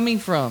we're coming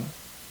from.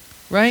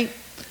 Right?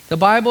 The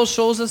Bible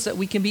shows us that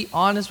we can be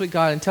honest with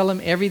God and tell him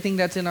everything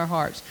that's in our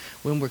hearts.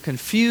 When we're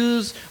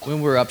confused,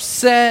 when we're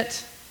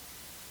upset,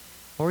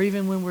 or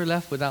even when we're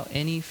left without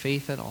any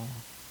faith at all.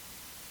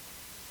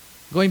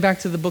 Going back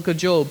to the book of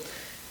Job,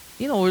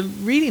 we're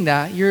reading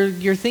that,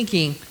 you're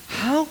thinking,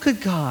 how could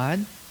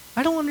God,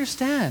 I don't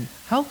understand,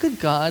 how could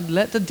God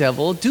let the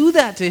devil do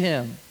that to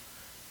him?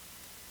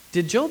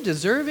 Did Job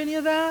deserve any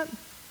of that?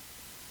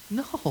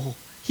 No.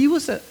 He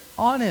was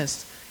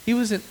honest. He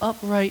was an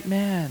upright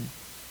man.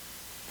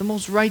 The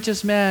most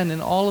righteous man in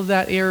all of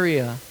that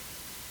area.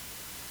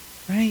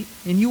 Right?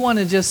 And you want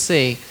to just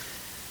say,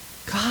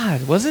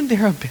 God, wasn't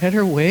there a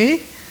better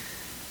way?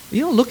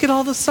 Look at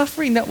all the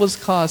suffering that was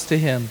caused to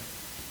him.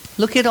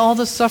 Look at all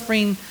the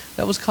suffering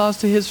that was caused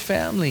to his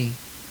family.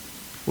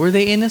 Were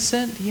they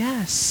innocent?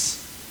 Yes.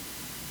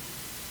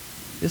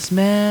 This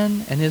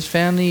man and his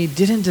family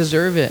didn't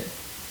deserve it.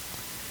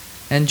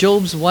 And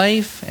Job's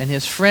wife and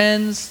his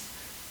friends,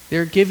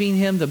 they're giving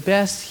him the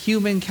best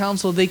human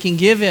counsel they can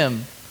give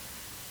him.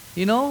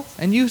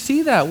 And you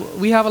see that.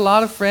 We have a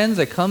lot of friends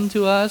that come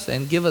to us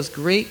and give us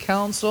great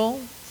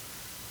counsel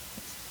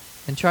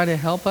and try to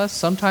help us.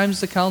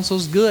 Sometimes the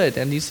counsel's good.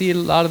 And you see a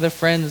lot of the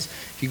friends,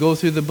 if you go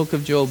through the book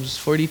of Job, it's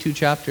 42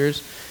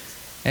 chapters,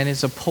 and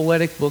it's a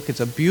poetic book. It's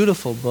a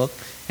beautiful book.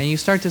 And you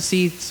start to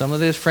see some of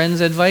their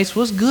friends' advice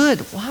was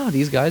good. Wow,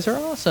 these guys are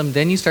awesome.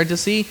 Then you start to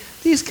see,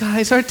 these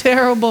guys are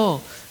terrible.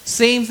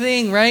 Same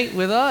thing, right,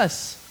 with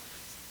us.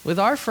 With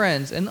our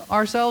friends and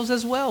ourselves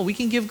as well. We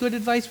can give good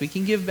advice. We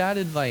can give bad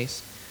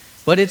advice.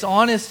 But it's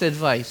honest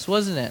advice,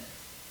 wasn't it?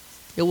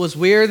 It was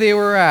where they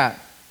were at.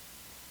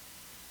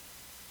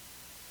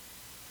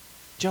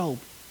 Job,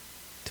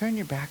 turn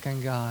your back on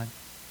God.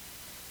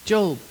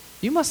 Job,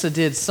 you must have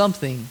did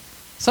something.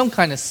 Some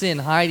kind of sin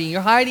hiding.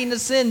 You're hiding the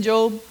sin,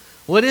 Job.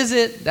 What is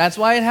it? That's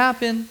why it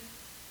happened.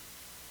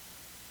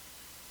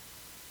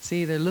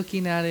 See, they're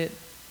looking at it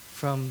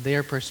from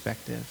their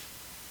perspective.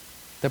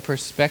 The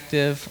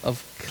perspective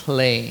of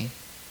clay.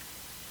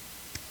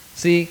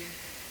 See,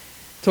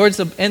 towards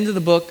the end of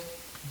the book,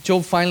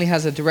 Job finally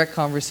has a direct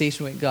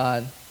conversation with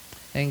God.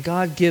 And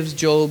God gives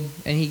Job,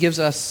 and he gives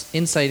us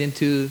insight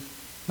into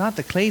not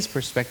the clay's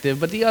perspective,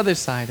 but the other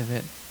side of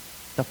it.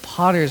 The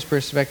potter's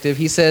perspective.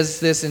 He says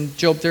this in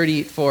Job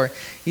 38:4.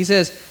 He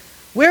says,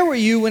 "Where were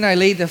you when I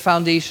laid the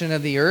foundation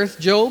of the earth,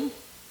 Job?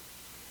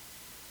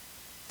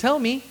 Tell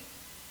me,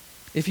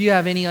 if you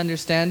have any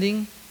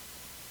understanding."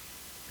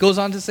 Goes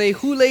on to say,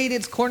 "Who laid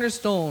its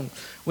cornerstone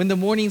when the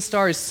morning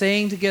stars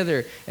sang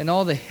together and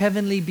all the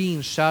heavenly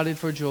beings shouted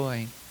for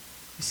joy?"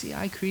 You see,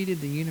 I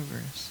created the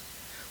universe.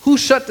 Who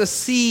shut the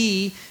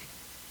sea?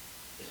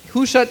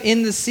 Who shut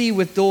in the sea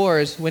with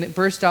doors when it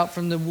burst out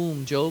from the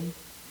womb, Job?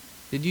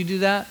 Did you do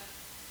that?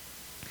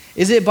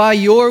 Is it by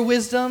your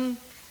wisdom,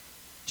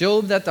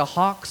 Job, that the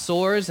hawk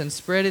soars and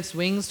spread its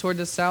wings toward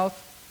the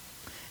south?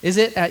 Is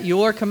it at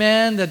your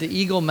command that the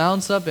eagle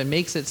mounts up and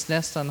makes its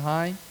nest on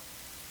high?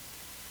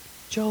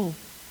 Job,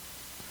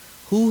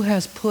 who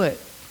has put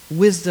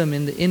wisdom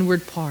in the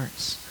inward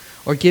parts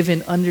or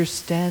given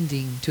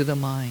understanding to the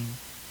mind?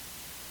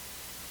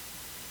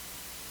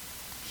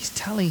 He's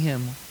telling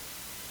him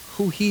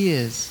who he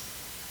is.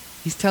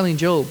 He's telling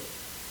Job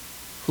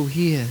who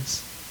he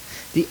is.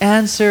 The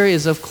answer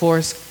is, of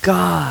course,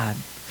 God.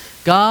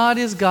 God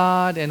is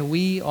God and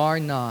we are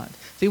not.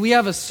 See, we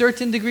have a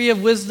certain degree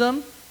of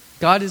wisdom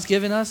God has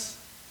given us.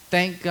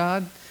 Thank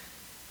God.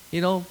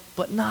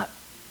 But not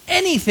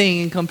anything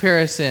in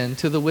comparison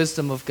to the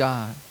wisdom of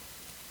God.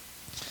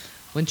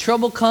 When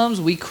trouble comes,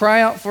 we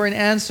cry out for an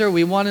answer.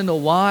 We want to know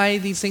why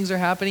these things are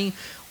happening.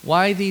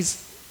 Why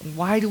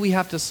do we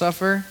have to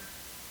suffer?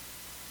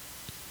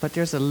 But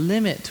there's a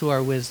limit to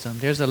our wisdom.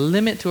 There's a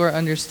limit to our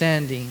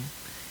understanding.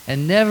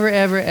 And never,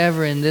 ever,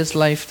 ever in this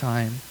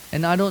lifetime,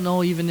 and I don't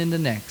know even in the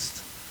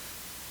next,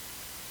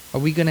 are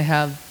we going to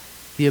have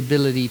the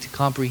ability to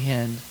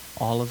comprehend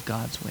all of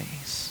God's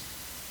ways.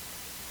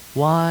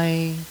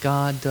 Why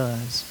God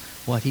does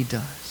what He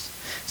does.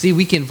 See,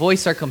 we can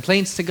voice our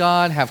complaints to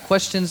God, have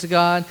questions to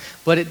God,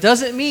 but it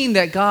doesn't mean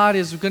that God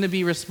is going to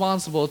be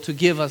responsible to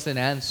give us an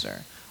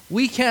answer.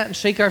 We can't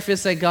shake our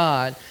fists at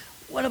God.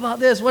 What about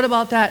this? What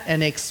about that?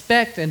 And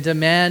expect and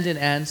demand an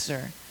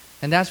answer.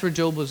 And that's where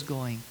Job was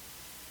going.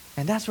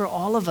 And that's where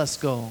all of us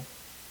go.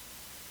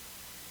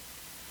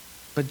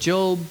 But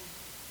Job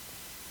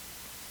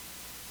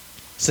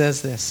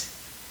says this.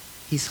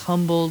 He's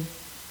humbled.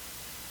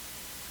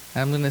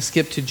 I'm going to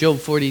skip to Job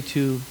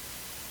 42,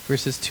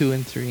 verses 2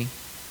 and 3.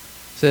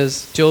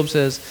 Job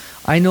says,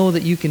 I know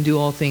that you can do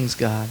all things,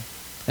 God,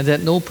 and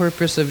that no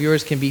purpose of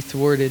yours can be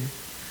thwarted.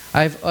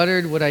 I've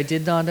uttered what I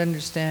did not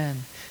understand,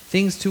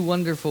 things too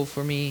wonderful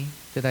for me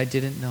that I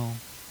didn't know.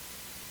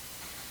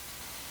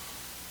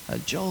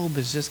 Job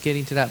is just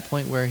getting to that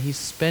point where he's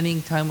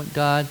spending time with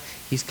God.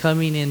 He's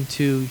coming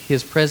into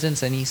His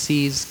presence and he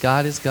sees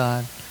God is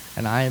God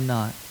and I am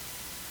not.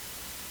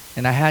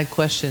 And I had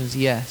questions,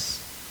 yes,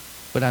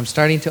 but I'm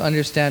starting to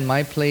understand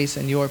my place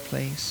and your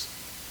place.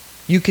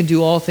 You can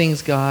do all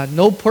things, God.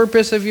 No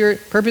purpose of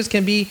yours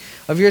can be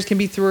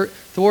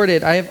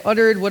thwarted. I have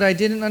uttered what I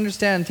didn't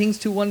understand, things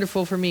too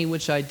wonderful for me,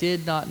 which I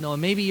did not know.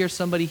 Maybe you're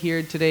somebody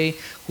here today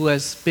who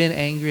has been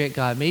angry at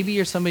God. Maybe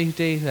you're somebody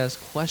today who has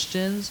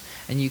questions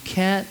and you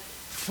can't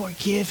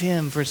forgive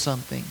Him for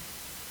something.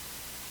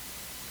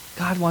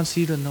 God wants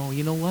you to know,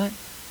 you know what?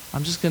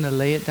 I'm just going to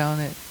lay it down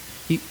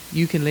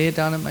you can lay it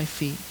down at my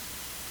feet.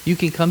 You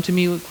can come to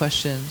me with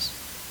questions.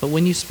 But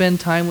when you spend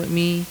time with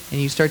me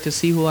and you start to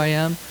see who I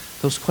am,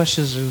 those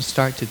questions are going to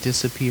start to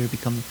disappear,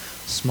 become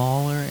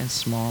smaller and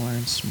smaller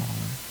and smaller.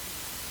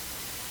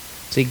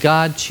 See,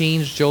 God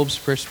changed Job's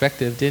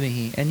perspective, didn't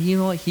He? And you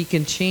know what? He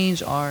can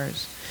change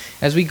ours.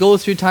 As we go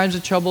through times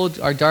of trouble,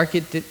 our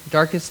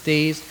darkest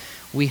days,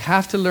 we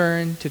have to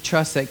learn to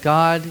trust that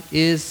God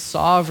is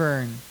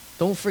sovereign.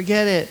 Don't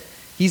forget it.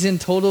 He's in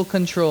total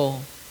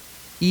control,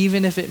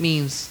 even if it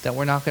means that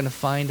we're not going to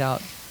find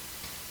out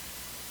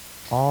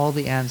all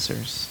the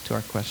answers to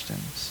our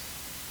questions.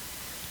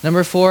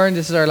 Number 4, and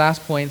this is our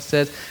last point,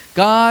 says,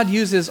 God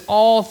uses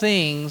all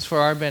things for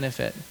our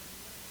benefit.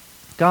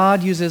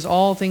 God uses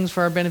all things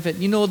for our benefit.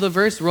 You know the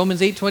verse,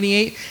 Romans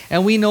 8:28,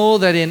 and we know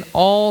that in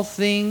all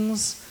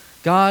things,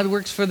 God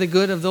works for the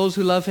good of those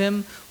who love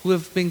Him, who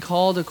have been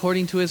called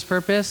according to His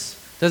purpose.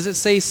 Does it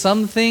say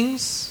some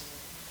things?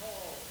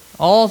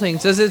 All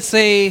things. Does it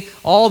say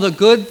all the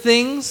good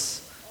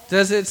things?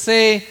 Does it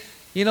say,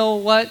 you know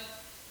what?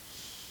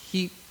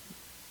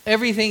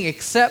 Everything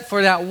except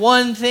for that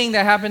one thing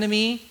that happened to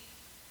me?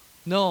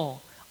 No.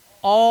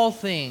 All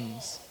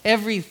things.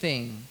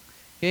 Everything.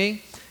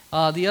 Okay?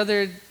 The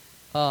other,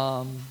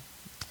 what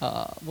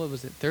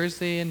was it?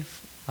 Thursday and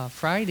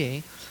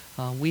Friday,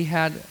 we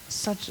had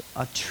such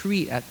a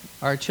treat at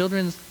our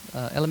children's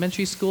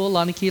elementary school,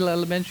 Lanakila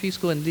Elementary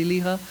School in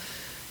Liliha.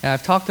 And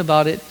I've talked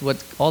about it,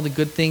 what all the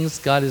good things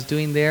God is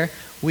doing there.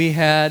 We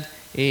had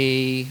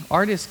a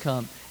artist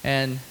come,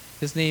 and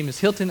his name is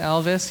Hilton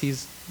Alves.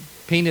 He's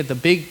painted the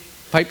big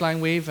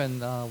pipeline wave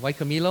in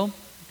Waikimilo,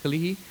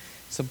 Kalihi.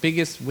 It's the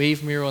biggest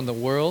wave mural in the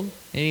world.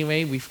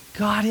 Anyway, we've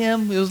got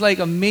him. It was like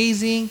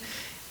amazing.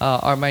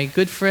 My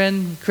good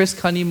friend Chris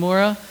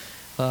Kanimura,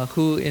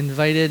 who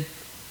invited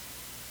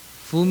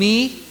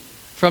Fumi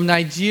from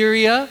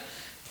Nigeria.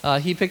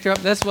 He picked her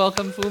up. Let's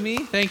welcome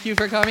Fumi. Thank you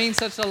for coming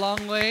such a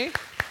long way.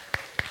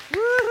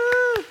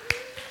 Woohoo!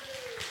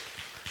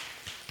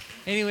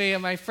 Anyway,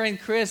 my friend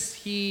Chris,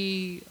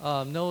 he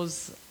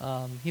knows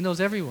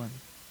everyone.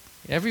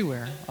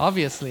 Everywhere,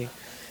 obviously.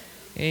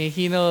 And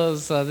he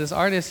knows this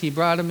artist. He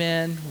brought him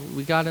in.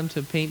 We got him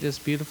to paint this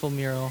beautiful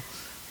mural.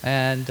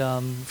 And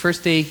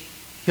first day,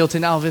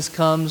 Hilton Alves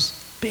comes.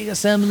 Big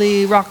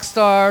assembly, rock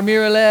star,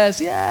 muralist.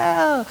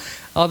 Yeah!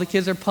 All the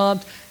kids are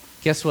pumped.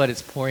 Guess what?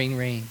 It's pouring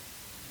rain.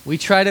 We're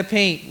trying to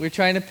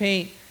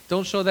paint.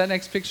 Don't show that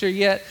next picture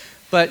yet.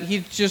 But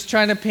he's just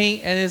trying to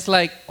paint, and it's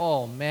like,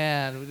 oh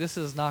man, this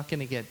is not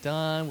going to get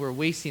done. We're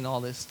wasting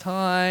all this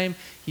time.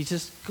 He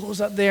just goes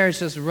up there, it's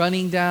just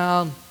running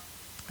down,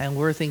 and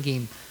we're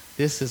thinking,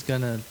 this is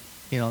going to,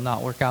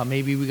 not work out.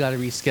 Maybe we got to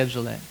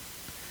reschedule it.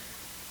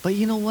 But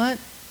you know what?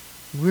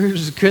 We're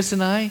just, Chris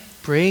and I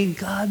praying,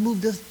 God,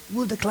 move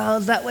the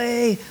clouds that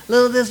way, a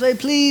little this way,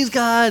 please,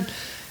 God.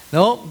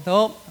 Nope.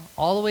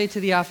 All the way to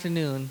the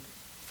afternoon,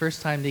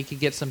 first time they could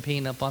get some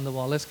paint up on the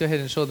wall. Let's go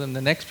ahead and show them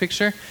the next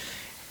picture.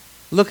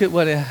 Look at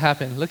what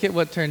happened. Look at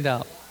what turned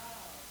out.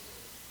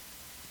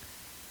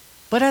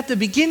 But at the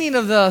beginning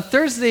of the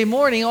Thursday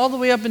morning, all the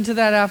way up into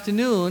that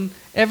afternoon,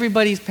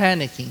 everybody's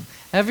panicking.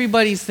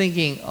 Everybody's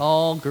thinking,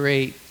 oh,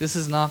 great, this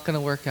is not going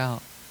to work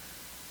out.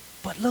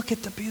 But look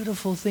at the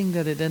beautiful thing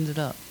that it ended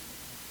up.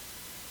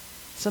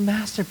 It's a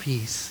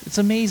masterpiece. It's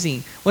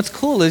amazing. What's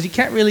cool is you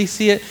can't really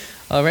see it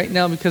right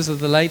now because of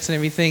the lights and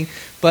everything,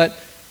 but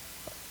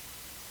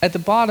at the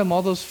bottom,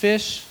 all those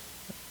fish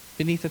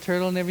beneath the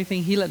turtle and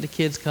everything, he let the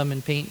kids come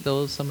and paint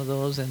some of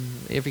those, and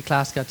every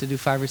class got to do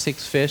 5 or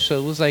 6 fish, so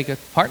it was like a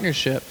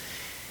partnership.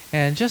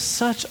 And just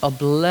such a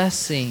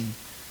blessing,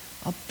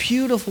 a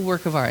beautiful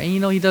work of art. And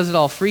he does it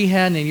all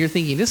freehand, and you're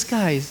thinking, this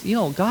guy's,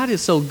 God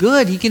is so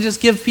good. He can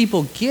just give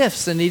people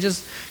gifts, and they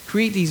just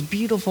create these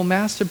beautiful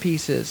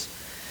masterpieces.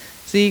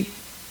 See,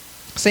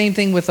 same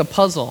thing with a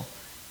puzzle.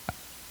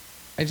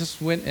 I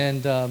just went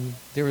and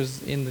there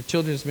was in the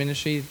children's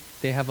ministry,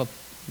 they have a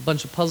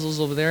bunch of puzzles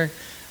over there.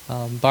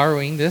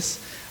 Borrowing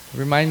this.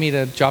 Remind me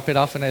to drop it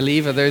off when I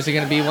leave, or there's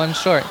going to be one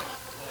short.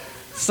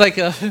 It's like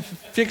a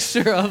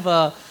picture of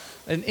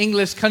an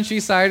English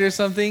countryside or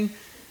something.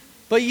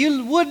 But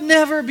you would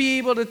never be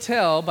able to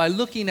tell by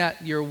looking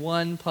at your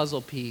one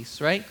puzzle piece,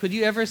 right? Could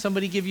you ever,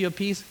 somebody give you a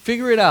piece?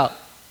 Figure it out.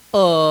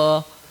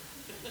 And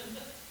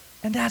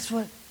that's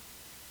what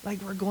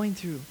we're going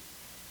through.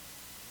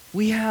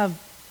 We have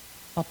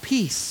a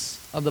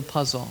piece of the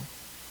puzzle.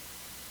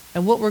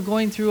 And what we're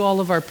going through,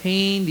 all of our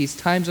pain, these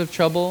times of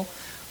trouble,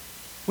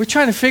 we're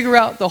trying to figure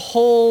out the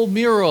whole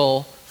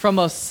mural from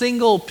a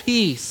single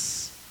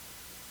piece.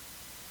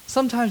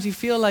 Sometimes you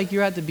feel like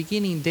you're at the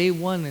beginning, day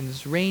 1, and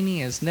it's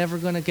raining and it's never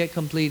going to get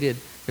completed.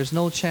 There's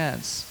no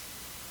chance.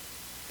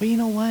 But you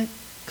know what?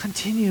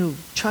 Continue.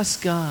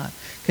 Trust God.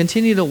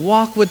 Continue to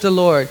walk with the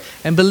Lord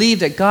and believe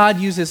that God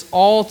uses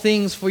all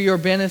things for your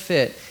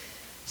benefit.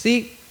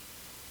 See,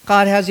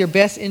 God has your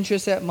best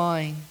interests at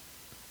mind.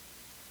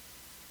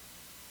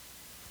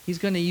 He's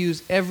going to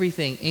use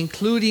everything,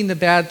 including the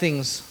bad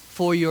things,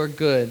 for your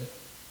good,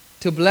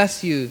 to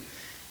bless you.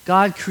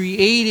 God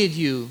created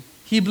you.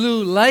 He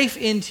blew life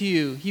into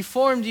you. He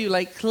formed you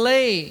like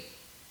clay.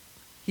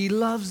 He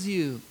loves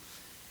you.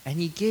 And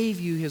He gave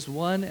you His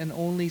one and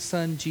only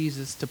Son,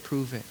 Jesus, to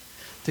prove it,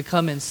 to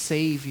come and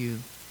save you.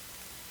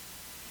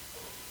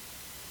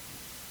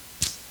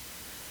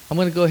 I'm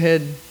going to go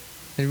ahead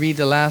and read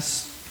the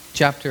last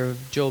chapter of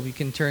Job. You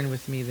can turn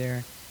with me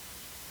there.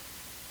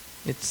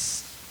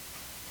 It's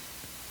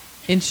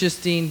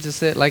interesting to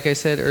say, like I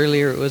said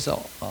earlier, it was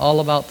all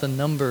about the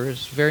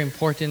numbers. Very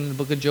important in the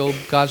book of Job.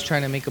 God's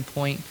trying to make a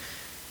point.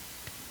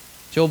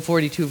 Job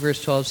 42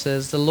 verse 12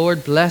 says, "The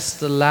Lord blessed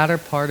the latter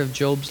part of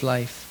Job's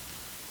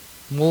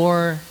life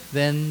more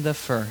than the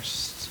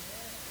first.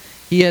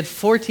 He had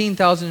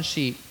 14,000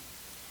 sheep.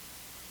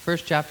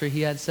 First chapter,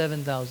 he had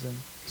 7,000.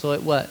 So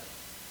it what?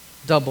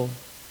 Doubled.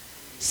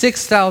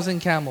 6,000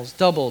 camels,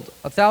 doubled.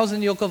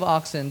 1,000 yoke of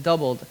oxen,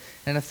 doubled.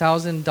 And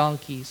 1,000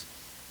 donkeys.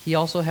 He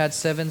also had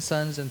 7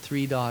 sons and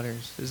 3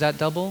 daughters." Is that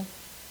double?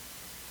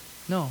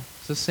 No,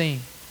 it's the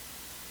same.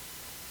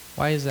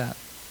 Why is that?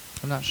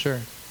 I'm not sure.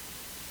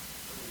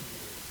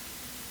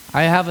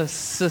 I have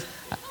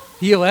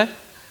you what?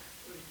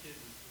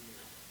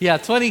 Yeah,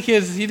 20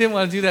 kids. He didn't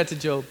want to do that to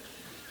Job.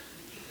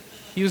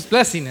 He was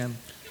blessing him.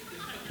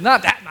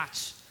 Not that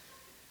much.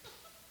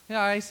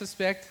 Yeah, I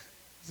suspect.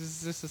 This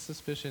is just a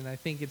suspicion. I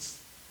think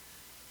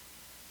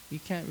you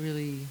can't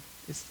really,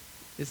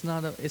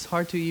 it's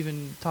hard to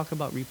even talk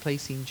about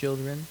replacing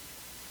children.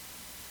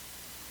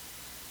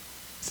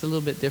 It's a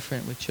little bit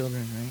different with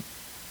children, right?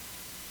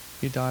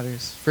 Your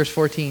daughters. Verse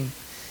 14.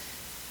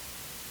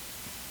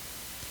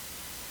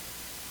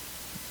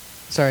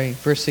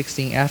 Verse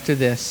 16. After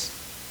this,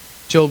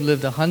 Job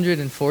lived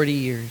 140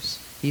 years.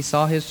 He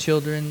saw his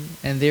children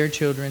and their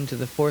children to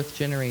the 4th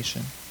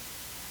generation.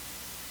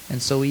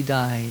 And so he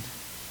died,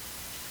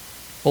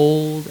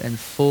 old and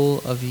full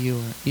of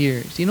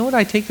years. You know what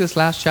I take this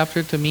last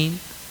chapter to mean?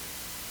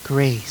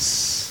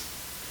 Grace.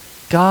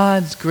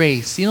 God's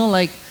grace.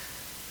 Like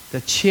the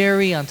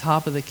cherry on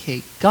top of the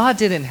cake. God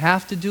didn't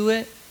have to do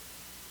it,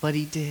 but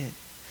He did.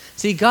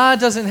 See, God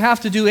doesn't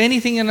have to do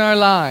anything in our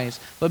lives,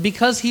 but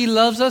because He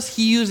loves us,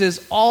 He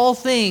uses all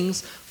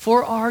things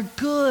for our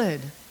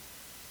good.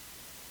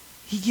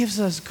 He gives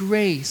us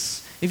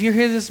grace. If you're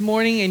here this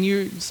morning and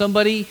you're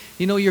somebody,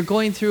 you're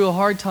going through a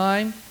hard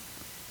time,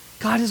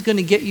 God is going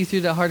to get you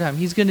through that hard time.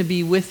 He's going to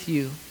be with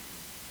you.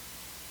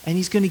 And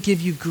He's going to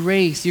give you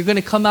grace. You're going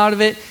to come out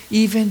of it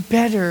even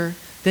better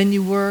than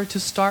you were to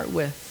start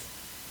with.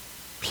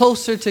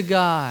 Closer to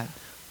God.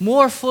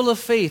 More full of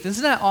faith.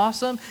 Isn't that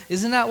awesome?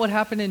 Isn't that what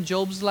happened in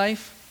Job's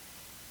life?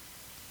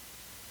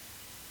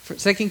 For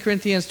 2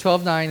 Corinthians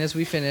 12:9, as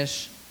we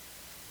finish,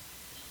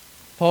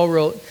 Paul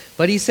wrote,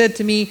 "But he said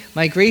to me,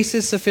 my grace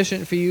is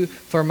sufficient for you,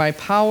 for my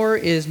power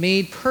is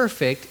made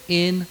perfect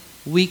in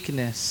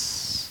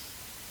weakness."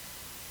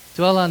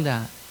 Dwell on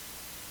that.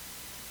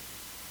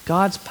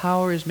 God's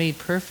power is made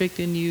perfect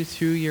in you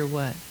through your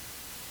what?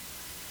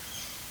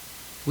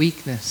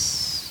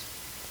 Weakness.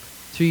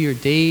 Through your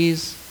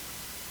days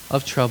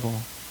of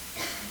trouble.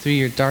 Through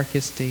your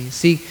darkest days.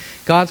 See,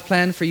 God's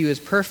plan for you is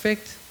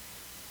perfect.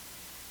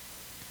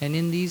 And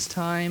in these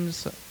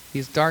times,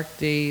 these dark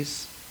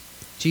days,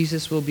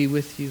 Jesus will be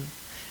with you.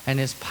 And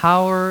His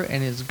power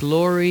and His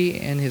glory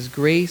and His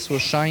grace will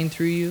shine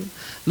through you.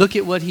 Look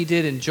at what He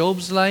did in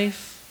Job's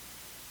life.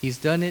 He's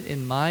done it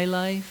in my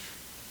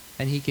life.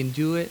 And He can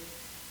do it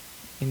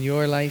in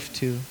your life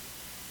too.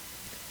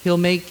 He'll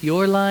make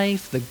your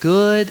life, the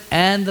good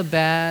and the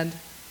bad,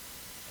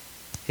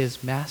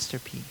 His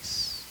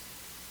masterpiece.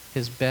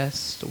 His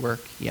best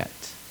work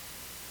yet.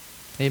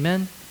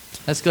 Amen?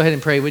 Let's go ahead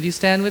and pray. Would you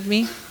stand with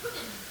me?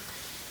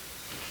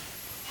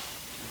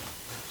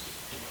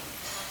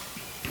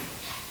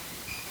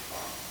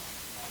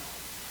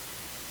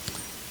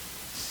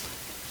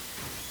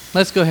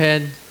 Let's go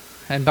ahead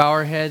and bow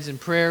our heads in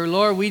prayer.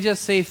 Lord, we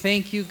just say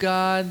thank you,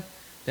 God,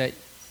 that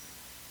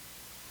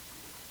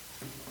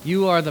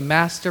you are the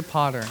master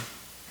potter,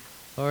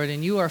 Lord,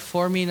 and you are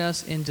forming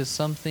us into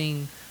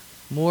something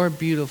more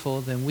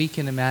beautiful than we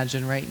can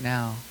imagine right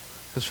now.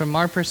 Because from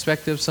our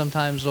perspective,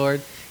 sometimes,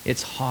 Lord,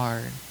 it's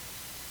hard.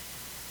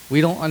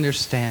 We don't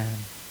understand.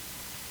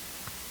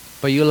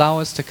 But you allow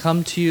us to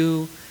come to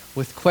you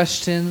with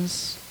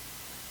questions.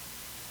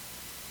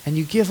 And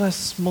you give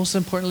us, most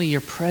importantly,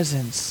 your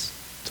presence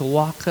to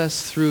walk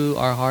us through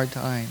our hard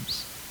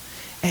times.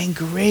 And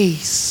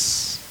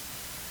grace.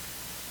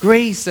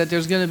 Grace that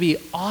there's going to be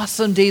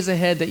awesome days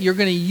ahead, that you're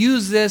going to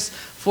use this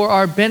for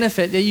our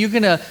benefit, that you're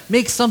going to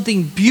make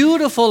something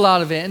beautiful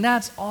out of it. And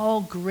that's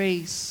all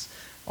grace.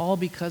 All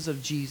because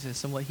of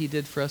Jesus and what He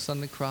did for us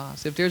on the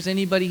cross. If there's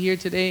anybody here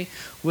today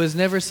who has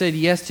never said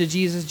yes to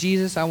Jesus,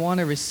 Jesus, I want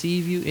to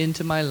receive you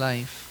into my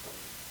life.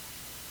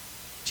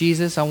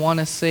 Jesus, I want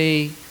to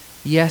say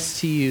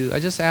yes to you. I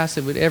just ask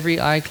that with every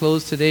eye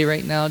closed today,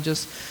 right now,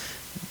 just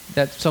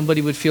that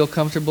somebody would feel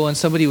comfortable and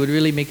somebody would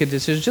really make a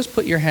decision. Just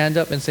put your hand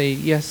up and say,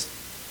 yes,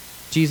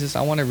 Jesus,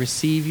 I want to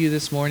receive you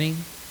this morning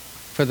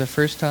for the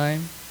first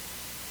time.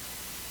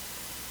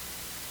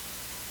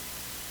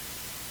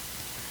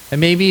 And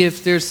maybe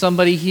if there's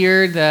somebody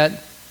here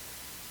that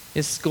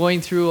is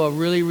going through a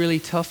really, really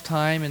tough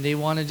time and they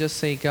want to just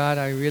say, God,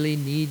 I really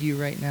need you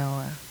right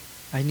now.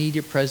 I need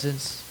your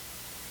presence.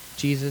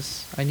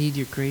 Jesus, I need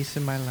your grace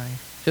in my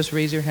life. Just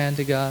raise your hand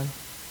to God.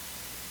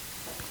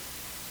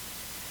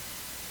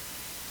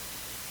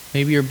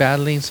 Maybe you're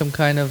battling some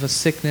kind of a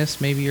sickness.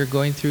 Maybe you're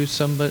going through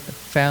some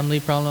family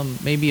problem.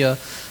 Maybe a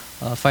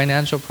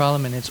financial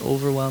problem and it's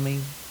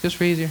overwhelming. Just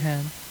raise your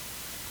hand.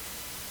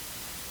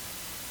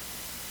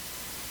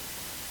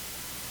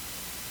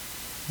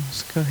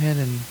 Let's go ahead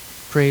and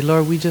pray.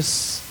 Lord, we just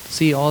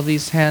see all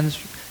these hands,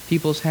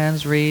 people's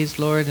hands raised,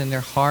 Lord, and their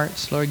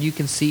hearts. Lord, you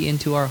can see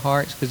into our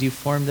hearts because you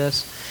formed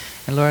us.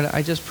 And Lord,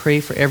 I just pray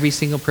for every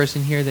single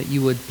person here that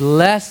you would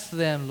bless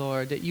them,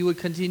 Lord, that you would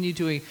continue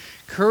to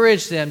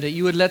encourage them, that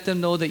you would let them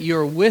know that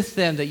you're with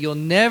them, that you'll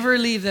never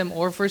leave them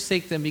or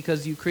forsake them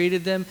because you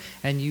created them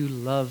and you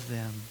love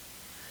them.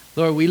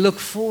 Lord, we look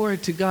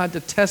forward to, God, the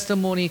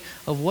testimony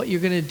of what you're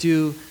going to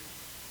do.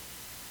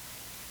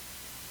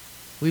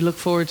 We look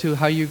forward to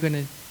how you're going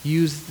to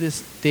use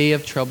this day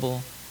of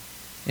trouble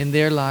in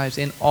their lives,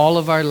 in all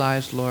of our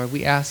lives, Lord.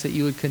 We ask that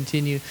you would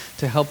continue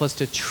to help us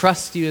to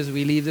trust you as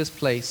we leave this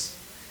place.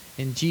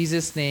 In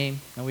Jesus'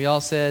 name. And we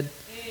all said,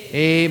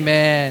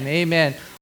 Amen. Amen.